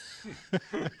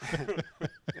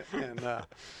 And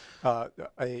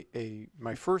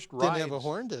my first ride. Didn't have a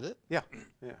horn, did it? Yeah,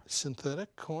 yeah. Synthetic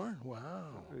horn?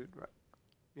 Wow.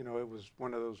 You know, it was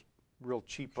one of those real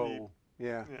cheapo.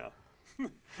 Yeah. Yeah.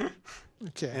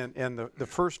 Okay. And the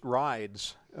first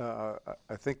rides,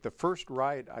 I think the first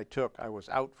ride I took, I was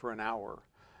out for an hour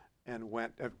and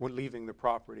went leaving the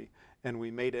property, and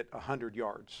we made it 100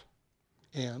 yards.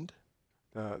 And?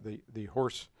 The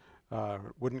horse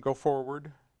wouldn't go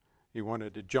forward. He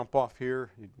wanted to jump off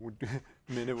here.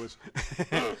 I mean, it was.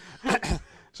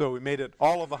 So we made it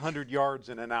all of 100 yards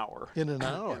in an hour. In an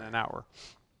hour? In an hour.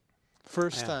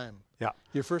 First time? Yeah.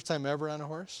 Your first time ever on a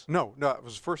horse? No, it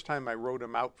was the first time I rode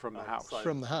him out from the house. Outside.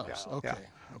 From the house? Yeah. Okay.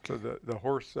 Yeah. Okay. So the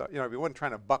horse, you know, he wasn't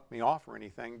trying to buck me off or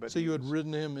anything, but So he you had was-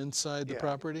 ridden him inside the Yeah,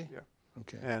 property? Yeah.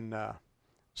 Okay. And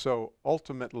so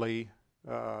ultimately,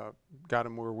 got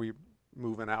him where we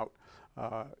moving out.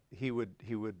 He would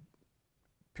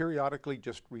periodically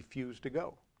just refuse to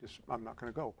go. Just, I'm not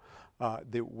going to go.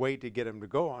 The way to get him to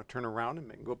go, I'll turn around and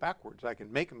make him go backwards. I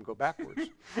can make him go backwards.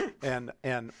 and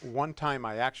one time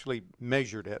I actually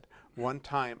measured it. One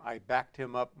time I backed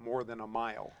him up more than a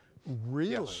mile.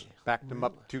 Really? Yes, backed him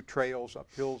up 2 trails, up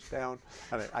hills, down.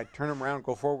 And I'd turn him around,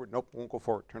 go forward. Nope, won't go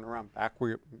forward. Turn around, back.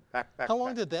 How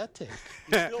long did that take?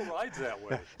 He still rides that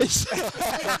way.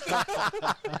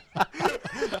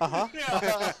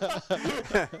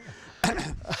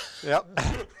 Yep.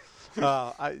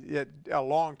 A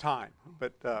long time,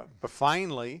 but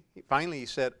finally he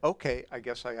said, "Okay, I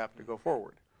guess I have to go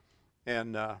forward."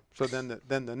 And so then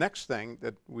the next thing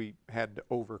that we had to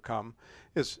overcome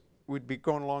is we'd be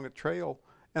going along a trail,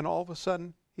 and all of a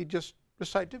sudden he'd just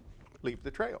decide to leave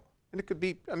the trail, and it could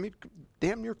be, I mean,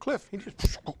 damn near cliff. He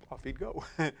just off he'd go,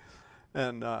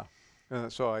 and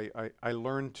so I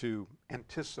learned to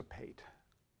anticipate,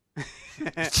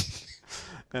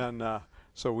 and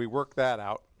so we worked that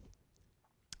out.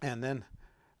 And then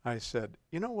I said,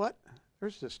 you know what?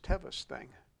 There's this Tevis thing.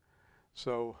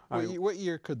 So What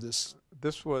year could this?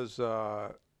 this was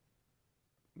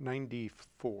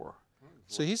 94.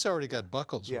 So he's already got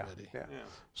buckles Yeah, already. yeah. Yeah.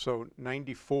 So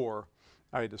 94,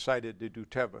 I decided to do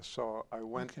Tevis. So I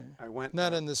went. Okay. I went.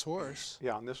 Not on this horse.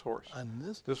 Yeah, on this horse. On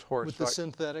this? This horse. With the so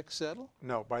synthetic saddle?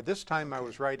 no, by this time I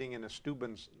was riding in a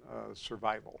Steuben's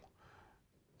Survival,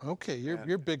 Okay,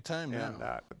 you're big time and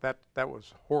now. that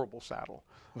was a horrible saddle.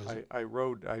 Was it? I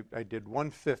rode. I did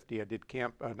 150. I did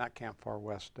not Camp Far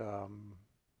West. The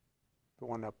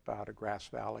one up out of Grass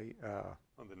Valley.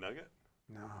 On the Nugget?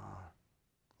 No,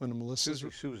 When Melissa's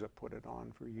Susie Souza put it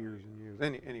on for years and years.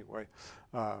 Anyway,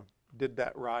 did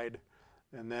that ride,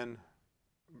 and then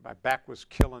my back was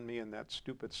killing me in that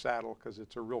stupid saddle because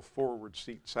it's a real forward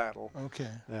seat saddle. Okay.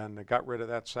 And I got rid of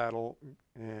that saddle,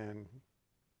 and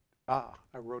I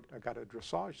got a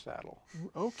dressage saddle,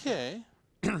 Okay.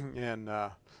 and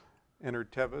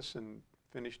entered Tevis and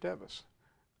finished Tevis.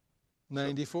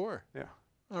 94. Yeah.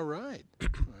 All right. All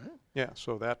right. Yeah,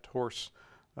 so that horse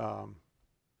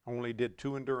only did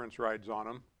 2 endurance rides on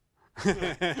him.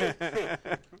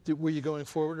 Were you going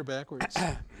forward or backwards?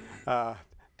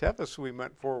 Tevis, we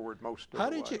went forward most of How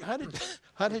the did way. you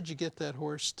how did you get that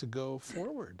horse to go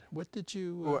forward? What did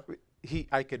you? Well,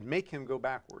 I could make him go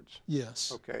backwards.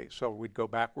 Yes. Okay, so we'd go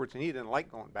backwards, and he didn't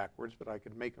like going backwards, but I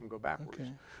could make him go backwards.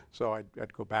 Okay. So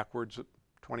I'd go backwards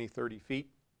 20, 30 feet,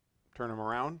 turn him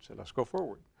around, said, let's go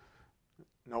forward.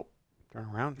 Nope, turn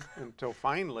around, until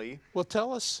finally, Well,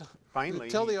 tell he-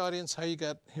 the audience how you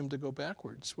got him to go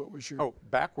backwards. What was your? oh,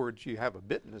 backwards, you have a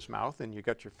bit in his mouth, and you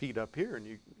got your feet up here, and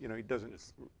you know, he doesn't,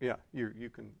 yeah, you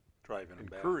can Driving him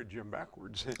back. encourage him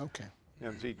backwards. Okay.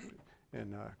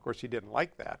 And of course, he didn't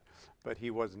like that, but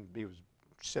he was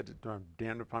said, I'm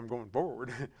damned if I'm going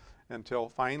forward, until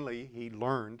finally he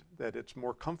learned that it's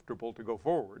more comfortable to go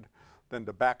forward than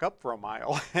to back up for a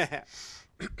mile.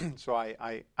 So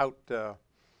I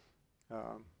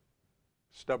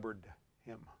stubborned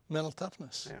him. Mental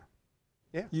toughness. Yeah.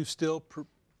 Yeah. You still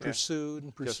pursued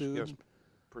and pursued. Yes,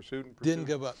 pursued and pursued. Didn't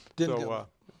give up. Didn't give up.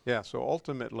 Yeah, so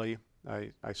ultimately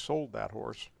I sold that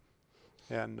horse,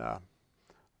 and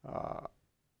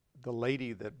the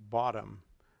lady that bought him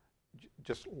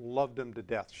just loved him to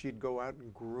death. She'd go out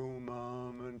and groom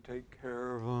him and take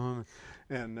care of him,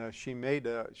 and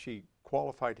she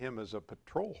qualified him as a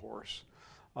patrol horse.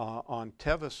 On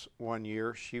Tevis one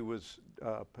year, she was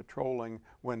patrolling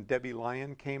when Debbie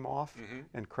Lyon came off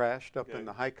and crashed up in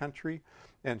the high country,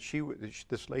 and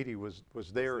this lady was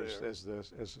there as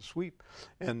a sweep,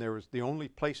 and there was the only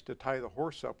place to tie the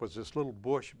horse up was this little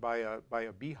bush by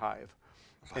a beehive,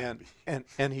 and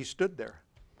he stood there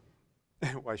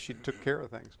while she took care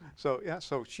of things. So yeah,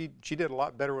 so she did a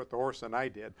lot better with the horse than I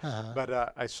did.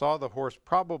 But I saw the horse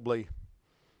probably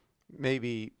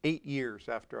maybe 8 years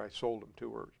after I sold him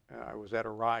to her. I was at a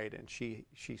ride, and she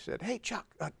said, "Hey Chuck,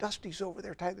 Dusty's over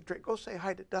there, tie the train. Go say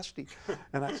hi to Dusty."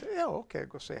 And I said, "Yeah, okay, I'll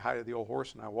go say hi to the old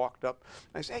horse." And I walked up,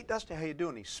 and I said, "Hey Dusty, how you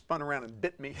doing?" He spun around and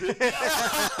bit me.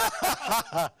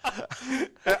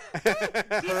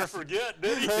 Didn't forget,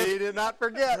 did he? He did not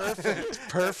forget.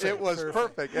 Perfect. It was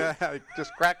perfect. It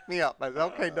just cracked me up. I said,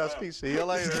 "Okay, Dusty, see you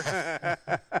later."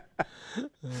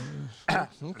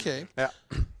 Okay. Yeah.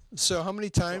 So how many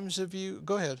times have you?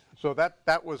 Go ahead. So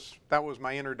that was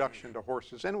my introduction to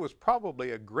horses, and it was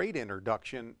probably a great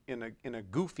introduction in a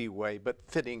goofy way, but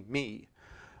fitting me,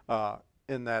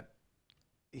 in that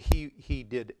he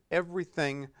did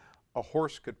everything a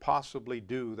horse could possibly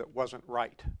do that wasn't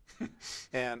right,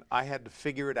 and I had to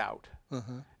figure it out,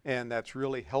 and that's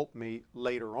really helped me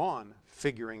later on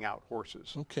figuring out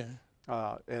horses. Okay.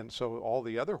 And so all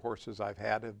the other horses I've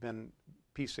had have been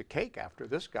piece of cake after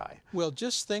this guy. Well,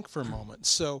 just think for a moment.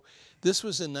 So this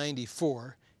was in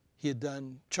 '94.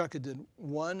 Chuck had done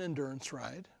one endurance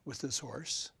ride with this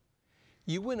horse.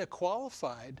 You wouldn't have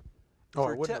qualified Oh, I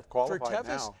for wouldn't have qualified for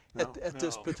Tevis now. at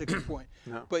this particular point.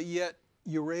 No. But yet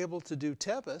you were able to do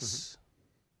Tevis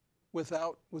with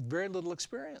very little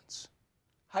experience.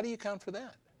 How do you account for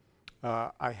that?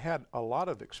 I had a lot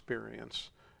of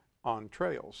experience on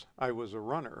trails. I was a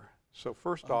runner. So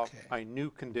first off, I knew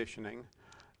conditioning,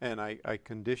 and I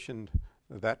conditioned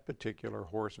that particular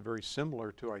horse very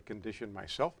similar to I conditioned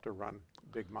myself to run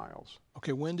big miles.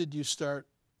 Okay, when did you start?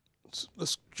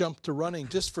 Let's jump to running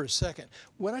just for a second.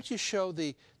 Why don't you show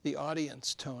the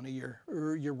audience, Tony, your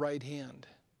right hand?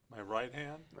 My right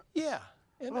hand? Yeah.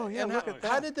 And, Oh, yeah, and look how, at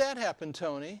that. how did that happen,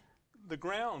 Tony? The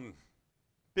ground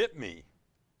bit me.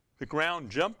 The ground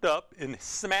jumped up and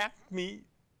smacked me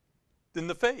in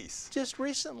the face. Just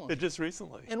recently. Just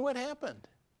recently. And what happened?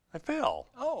 I fell.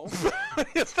 Oh.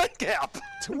 What do you think happened?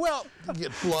 Well, you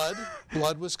get blood.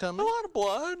 Blood was A coming. lot of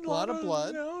blood. A lot of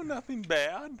blood. No, nothing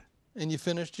bad. And you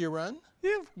finished your run?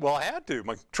 Yeah, well, I had to.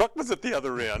 My truck was at the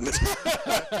other end.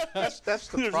 That's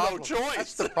the There's problem. no choice.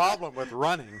 That's the problem with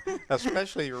running,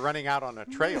 especially you're running out on a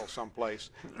trail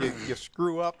someplace. You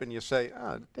screw up and you say,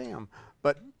 "Oh, damn."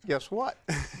 But guess what?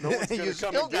 No one's gonna you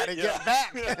come still and got to get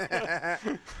get back.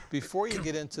 Before you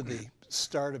get into the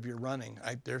start of your running,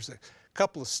 there's a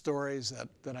couple of stories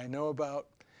that I know about.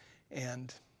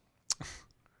 And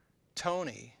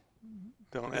Tony,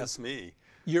 Don't ask me.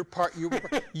 you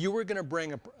were going to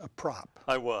bring a prop.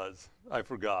 I was. I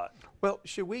forgot. Well,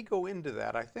 should we go into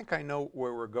that? I think I know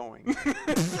where we're going.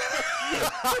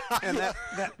 And that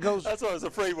goes That's why I was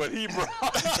afraid what he brought.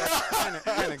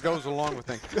 kind of goes along with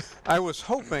things. I was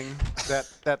hoping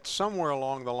that somewhere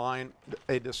along the line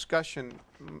a discussion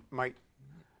might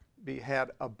be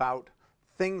had about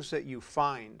things that you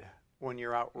find when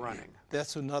you're out running.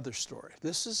 That's another story.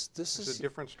 This is It's a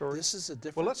different story. This is a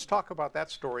different Well, let's talk about that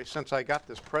story since I got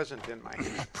this present in my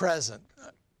hand. present.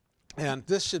 And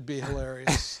This should be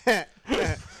hilarious.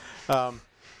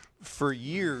 for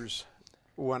years,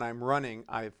 when I'm running,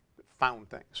 I've found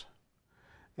things,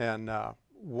 and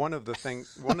one of the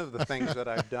things that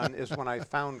I've done is when I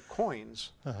found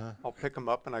coins, I'll pick them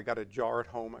up, and I got a jar at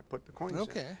home. I put the coins in.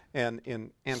 Okay. And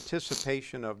in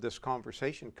anticipation of this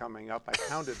conversation coming up, I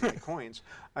counted my coins.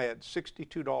 I had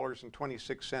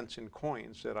 $62.26 in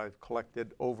coins that I've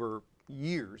collected over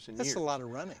years and That's years. a lot of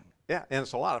running. Yeah, and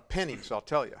it's a lot of pennies, I'll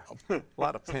tell you. A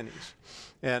lot of pennies.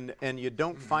 And you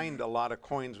don't find a lot of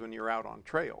coins when you're out on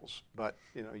trails, but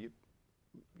you know, you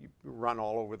run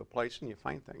all over the place and you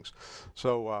find things.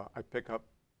 So I pick up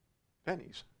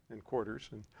pennies and quarters,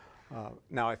 and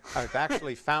now I've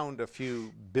actually found a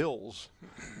few bills,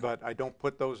 but I don't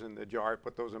put those in the jar. I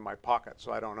put those in my pocket,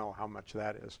 so I don't know how much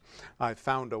that is. I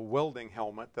found a welding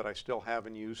helmet that I still have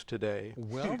in use today.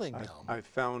 Welding helmet. I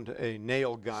found a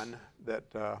nail gun that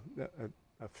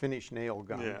a Finnish nail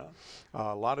gun. Yeah.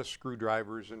 A lot of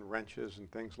screwdrivers and wrenches and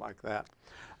things like that.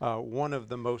 One of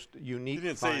the most unique. You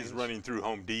didn't say he's running through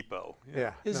Home Depot.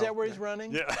 Yeah. Is no, that where he's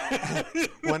running? Yeah.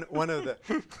 one of the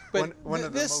But one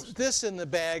of the this most. this in the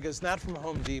bag is not from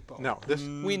Home Depot. No, this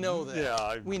We know that.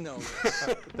 Yeah, we know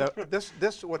this.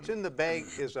 this what's in the bag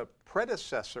is a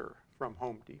predecessor from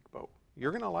Home Depot.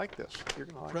 You're gonna like this. You're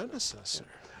gonna like Predecessor.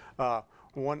 this.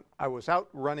 I was out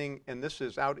running, and this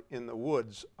is out in the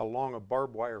woods along a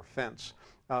barbed wire fence.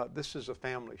 This is a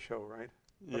family show, right?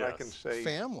 But I can Yes. say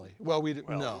Family. Well,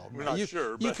 no. we're not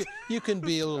sure, but You can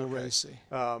be a little racy.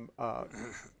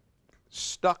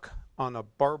 stuck on a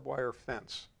barbed wire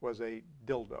fence was a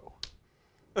dildo.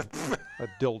 A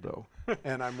dildo.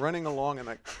 And I'm running along, and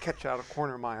I catch out a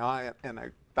corner of my eye, and I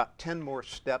about 10 more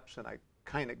steps, and I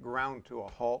kind of ground to a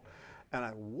halt.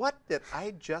 And what did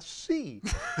I just see?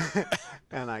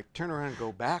 And I turn around and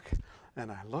go back,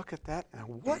 and I look at that,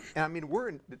 and what? I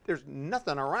mean, there's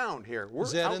nothing around here. We're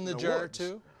Is that out in the jar woods.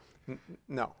 too?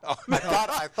 No.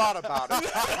 I thought about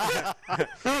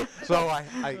it. So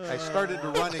I started to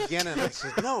run again, and I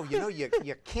said, no, you know, you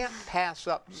can't pass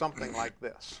up something like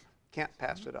this. Can't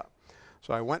pass it up.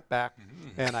 So I went back,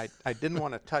 and I didn't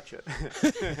want to touch it.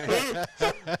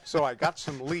 So I got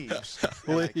some leaves,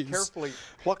 and I carefully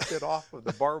plucked it off of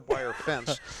the barbed wire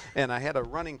fence, and I had a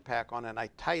running pack on, and I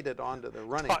tied it onto the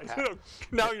running pack.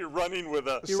 now you're running with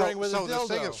a. You're running with a so this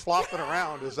thing dildo. is flopping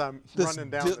around as I'm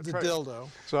running down the trail. dildo.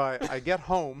 So I get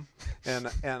home, and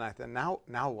I thought,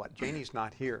 now what? Janie's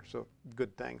not here, so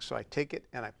good thing. So I take it,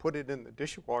 and I put it in the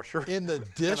dishwasher. In the And I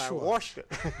dishwasher. washed it.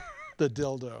 The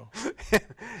dildo.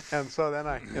 And so then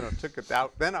I took it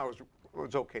out. Then it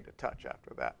was okay to touch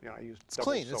after that. You know, I used double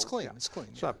Clean. It's soap, clean. yeah. It's clean.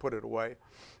 So I put it away,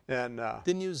 and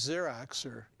Didn't use Xerox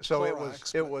or so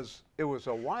Clorox, it was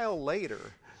a while later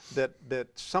that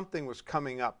something was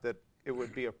coming up that it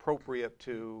would be appropriate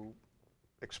to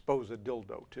expose a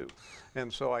dildo to.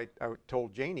 And so I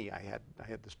told Janie I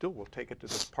had this dildo. We'll take it to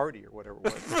this party or whatever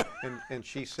it was. and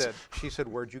she said,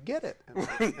 where'd you get it?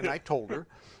 And I told her,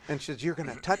 and she said, you're going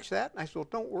to touch that? And I said, well,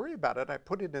 don't worry about it. I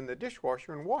put it in the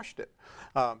dishwasher and washed it.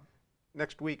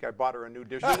 Next week I bought her a new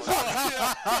dishwasher.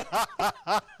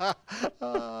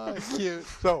 Cute.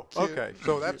 So okay,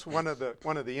 so that's one of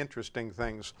the interesting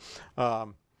things.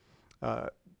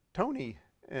 Tony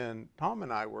and Tom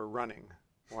and I were running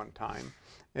one time,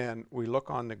 and we look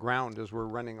on the ground as we're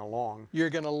running along. You're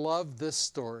gonna love this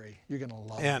story. You're gonna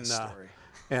love this story.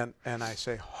 And I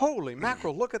say, holy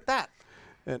mackerel, look at that!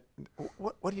 And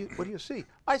what do you see?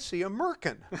 I see a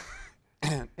merkin.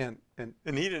 And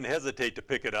he didn't hesitate to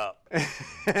pick it up.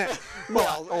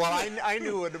 well, I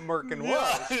knew what a merkin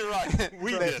was. Yeah, you're right.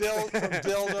 We did. From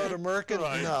dildo to merkin?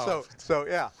 Right. No. So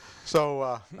yeah.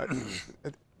 So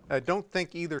I don't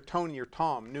think either Tony or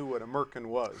Tom knew what a merkin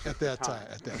was At that time.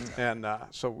 And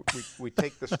so we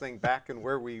take this thing back, and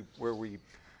where we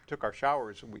took our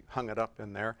showers, we hung it up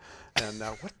in there. And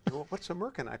what's a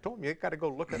merkin? I told him, you got to go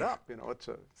look it up. You know, it's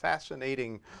a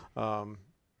fascinating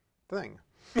thing.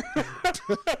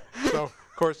 So of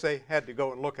course they had to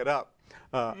go and look it up.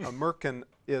 A merkin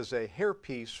is a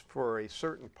hairpiece for a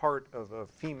certain part of a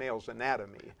female's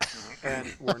anatomy,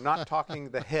 and we're not talking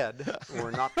the head.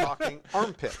 We're not talking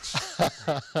armpits.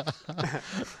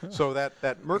 So that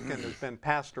merkin has been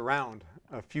passed around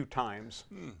a few times.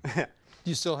 Do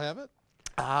you still have it?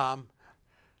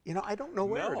 You know, I don't know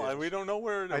where it is. No, we don't know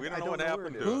where. We don't know what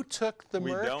happened to it. Who took the We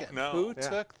merkin? don't know. Who Yeah.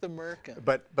 took the merkin?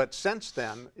 But since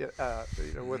then, you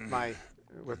know,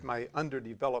 with my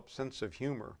underdeveloped sense of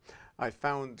humor, I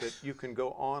found that you can go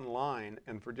online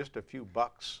and for just a few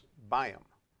bucks buy them.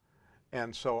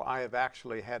 And so I have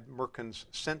actually had merkins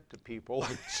sent to people.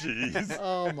 Jeez.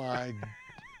 Oh my.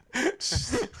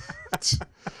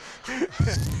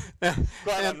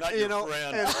 Glad I'm not your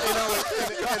friend.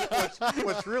 And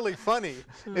what's really funny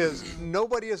is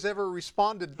nobody has ever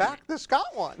responded back that's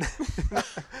got one.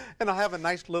 And I have a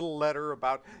nice little letter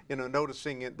about, you know,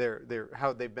 noticing their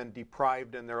how they've been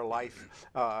deprived in their life.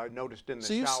 Noticed in the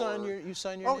So shower. you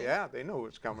sign your Oh name? yeah, they know who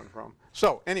it's coming from.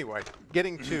 So anyway,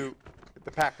 getting to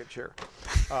the package here.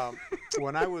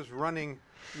 When I was running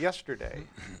yesterday,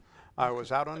 I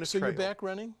was out on the So trail. you're back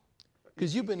running?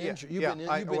 Because you've been injured. You've been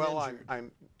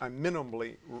injured. I'm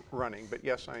minimally running, but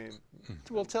yes, I am.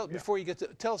 Well, before you get to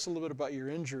tell us a little bit about your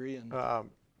injury and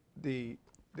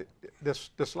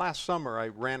This last summer I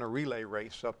ran a relay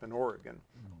race up in Oregon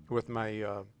with my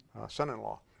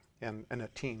son-in-law and a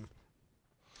team.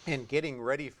 And getting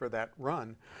ready for that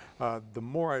run, the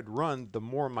more I'd run, the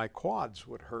more my quads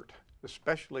would hurt,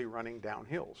 especially running down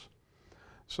hills.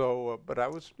 So, but I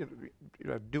was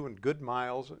doing good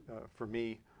miles for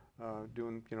me,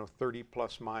 doing 30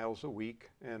 plus miles a week,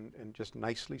 and just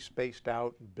nicely spaced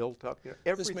out and built up. This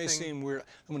Everything. may seem weird.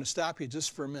 I'm going to stop you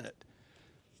just for a minute.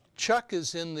 Chuck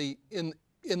is in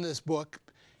this book.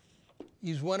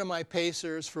 He's one of my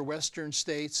pacers for Western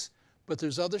States, but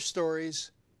there's other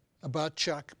stories about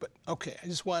Chuck. But okay, I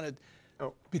just wanted,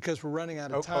 because we're running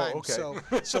out of time,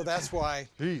 okay. so that's why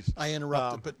I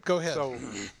interrupted. But go ahead.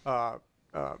 So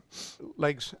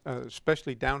legs,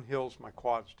 especially downhills, my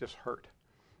quads just hurt,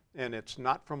 and it's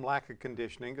not from lack of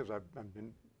conditioning, because I've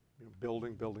been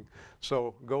building.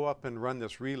 So go up and run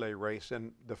this relay race,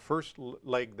 and the first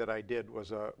leg that I did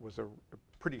was a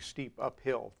pretty steep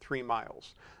uphill, 3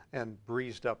 miles, and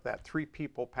breezed up that. 3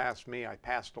 people passed me. I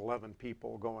passed 11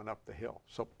 people going up the hill.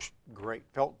 So great,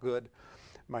 felt good.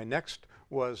 My next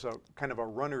was kind of a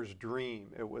runner's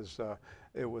dream. It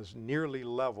was nearly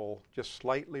level, just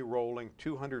slightly rolling,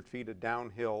 200 feet of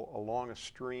downhill along a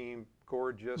stream,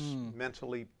 gorgeous,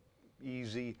 mentally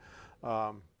easy,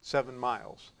 7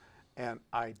 miles. And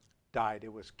I died.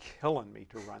 It was killing me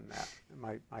to run that.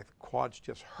 My quads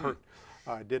just hurt.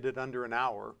 I did it under an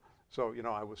hour, so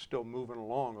I was still moving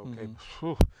along. Okay,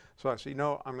 so I said,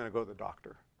 I'm going to go to the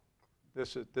doctor.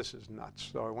 This is nuts.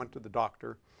 So I went to the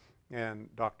doctor, and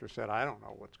doctor said, I don't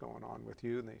know what's going on with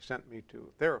you. And they sent me to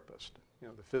a therapist,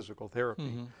 the physical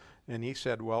therapy. And he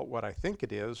said, well, what I think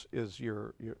it is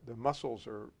the muscles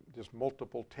are just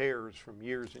multiple tears from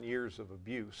years and years of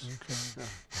abuse.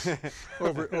 Okay.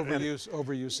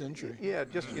 Overuse injury. Yeah,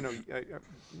 just,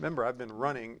 remember, I've been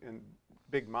running in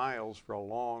big miles for a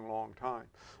long, long time.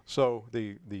 So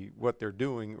what they're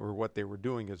doing, or what they were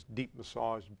doing, is deep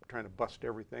massage, trying to bust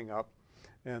everything up,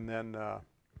 and then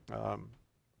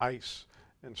ice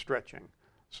and stretching.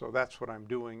 So that's what I'm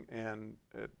doing, and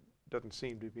it doesn't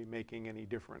seem to be making any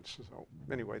difference. So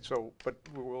anyway, but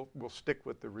we'll stick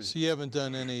with the results. So you haven't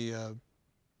done any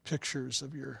pictures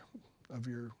of your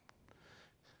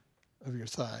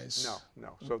thighs?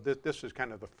 No. So this is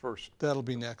kind of the first. That'll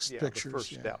be next. Pictures. The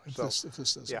first step. If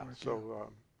this doesn't work.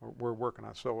 So we're working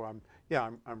on it. So I'm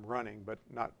running, but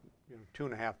not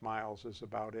 2.5 miles is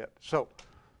about it. So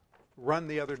run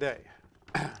the other day,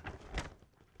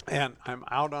 and I'm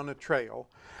out on a trail.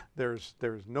 There's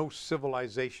no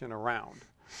civilization around,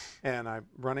 and I'm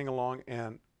running along,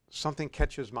 and something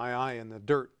catches my eye in the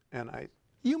dirt, and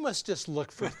You must just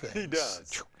look for things. He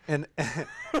does. And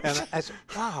I said,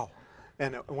 wow.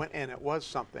 And it was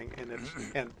something,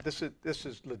 and this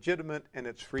is legitimate, and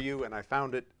it's for you. And I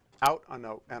found it out on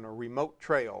a remote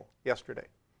trail yesterday,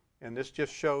 and this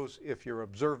just shows, if you're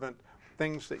observant,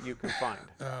 things that you can find.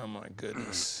 Oh my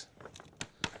goodness!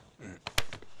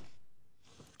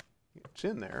 It's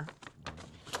in there.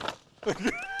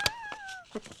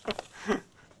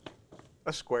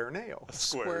 A square nail. A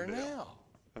square nail.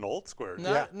 An old square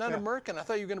nail. Not a merkin. I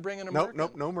thought you were going to bring in a merkin.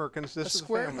 Nope, no merkins. This is a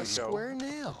family show. A square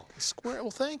nail.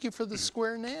 Well, thank you for the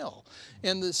square nail.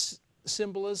 And the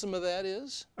symbolism of that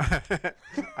is?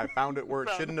 I found it where it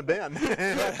shouldn't have been.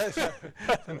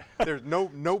 There's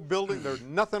no building. There's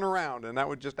nothing around, and that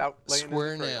was just out laying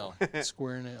square in the trail. nail.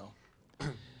 Square nail.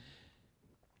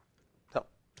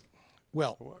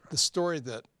 Well, the story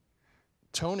that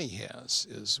Tony has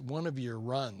is one of your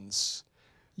runs.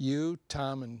 You,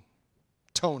 Tom, and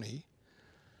Tony.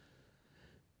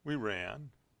 We ran.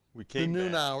 We came the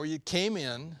noon back. hour. You came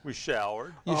in. We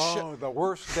showered. The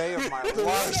worst day of my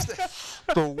life.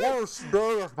 The worst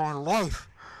day of my life.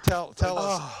 Tell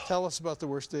us about the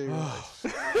worst day of your life.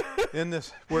 In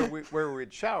this, where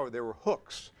we'd shower, there were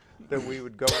hooks that we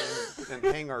would go in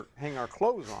and hang our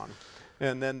clothes on,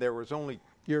 and then there was only.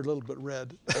 You're a little bit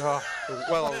red. Well,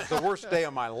 it was the worst day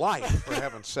of my life, for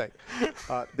heaven's sake.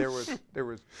 There was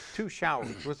 2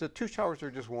 showers. Was it 2 showers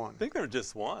or just one? I think there was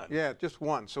just one. Yeah, just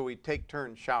one. So we'd take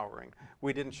turns showering.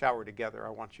 We didn't shower together. I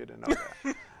want you to know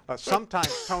that.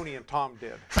 Sometimes Tony and Tom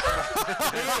did,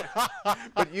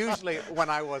 but usually when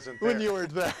I wasn't there. When you were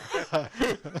there.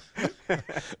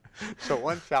 So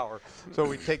one shower. So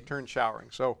we take turns showering.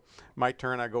 So my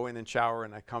turn, I go in and shower,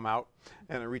 and I come out,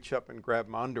 and I reach up and grab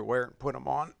my underwear and put them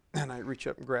on, and I reach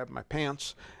up and grab my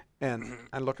pants, and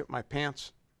I look at my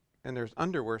pants, and there's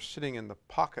underwear sitting in the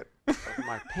pocket of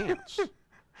my pants.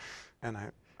 And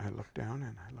I look down,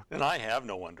 and I look. And I have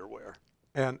no underwear.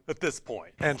 And at this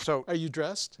point. so Are you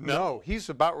dressed? no, he's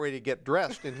about ready to get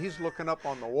dressed, and he's looking up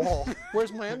on the wall.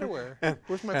 Where's my underwear?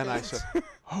 Where's my And I pants? said,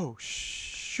 "Oh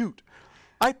shoot,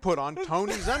 I put on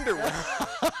Tony's underwear."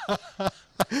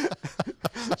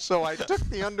 So I took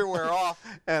the underwear off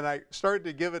and I started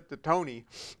to give it to Tony,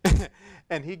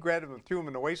 and he grabbed him and threw him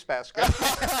in the wastebasket.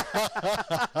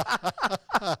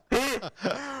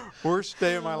 Worst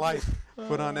day of my life.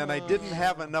 Put on, and I didn't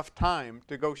have enough time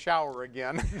to go shower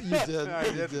again. You did. I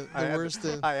You did. did. I The had worst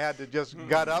to, day. I had to just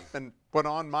gut up and put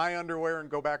on my underwear and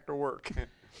go back to work.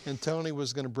 And Tony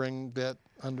was going to bring that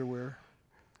underwear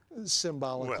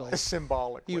symbolically. Well,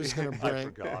 Symbolically. He was going to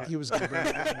bring. forgot. He was going to bring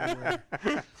that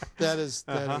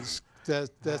underwear.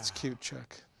 That's cute,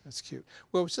 Chuck. That's cute.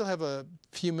 Well, we still have a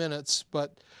few minutes,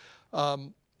 but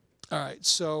all right.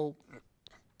 So,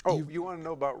 Oh, you want to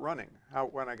know about running?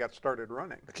 When I got started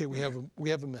running? okay, we have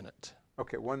a minute.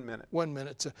 Okay, 1 minute. 1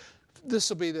 minute. This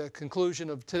will be the conclusion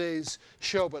of today's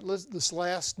show, but this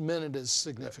last minute is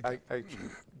significant. I've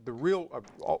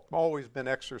always been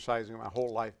exercising my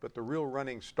whole life, but the real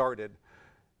running started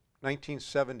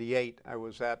 1978. I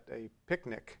was at a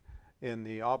picnic in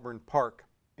the Auburn Park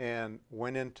and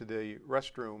went into the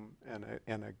restroom,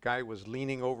 and a guy was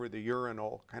leaning over the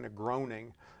urinal, kind of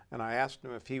groaning, and I asked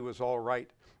him if he was all right,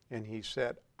 and he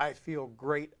said, "I feel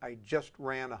great. I just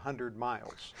ran 100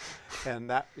 miles." And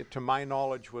that, to my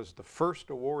knowledge, was the first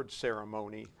award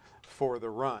ceremony for the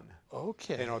run.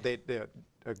 Okay. You know,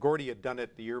 Gordy had done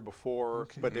it the year before,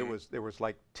 Okay. but there was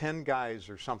like 10 guys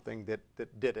or something that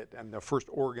did it, and the first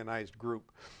organized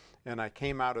group. And I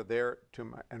came out of there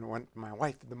and went to my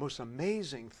wife. The most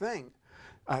amazing thing,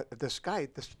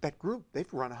 that group,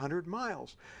 they've run 100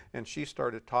 miles. And she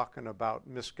started talking about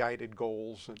misguided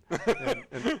goals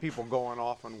and people going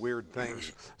off on weird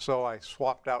things. So I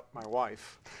swapped out my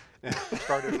wife and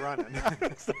started running.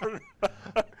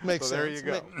 Makes So there sense. you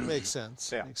go. Makes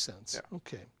sense. Yeah. Makes sense. Yeah.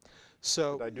 Okay.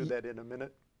 So Did I do that in a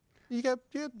minute? You got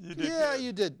did yeah, good.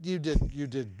 you did. You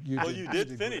did. Well, you did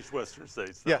good. finish Western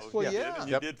States, though. Yes. Well, You yeah. did, and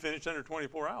you Yep. did finish under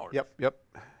 24 hours. Yep.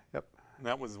 And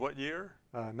that was what year?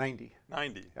 90.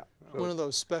 90. Yeah. One of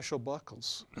those special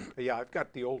buckles. Yeah, I've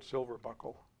got the old silver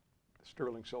buckle, the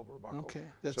sterling silver buckle. Okay,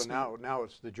 So that's now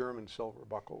it's the German silver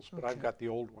buckles, but I've Okay. got the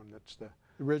old one. That's the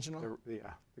Original. the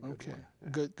good Okay. one.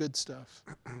 Yeah. Good stuff.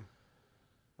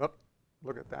 Oh,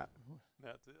 look at that.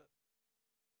 That's it.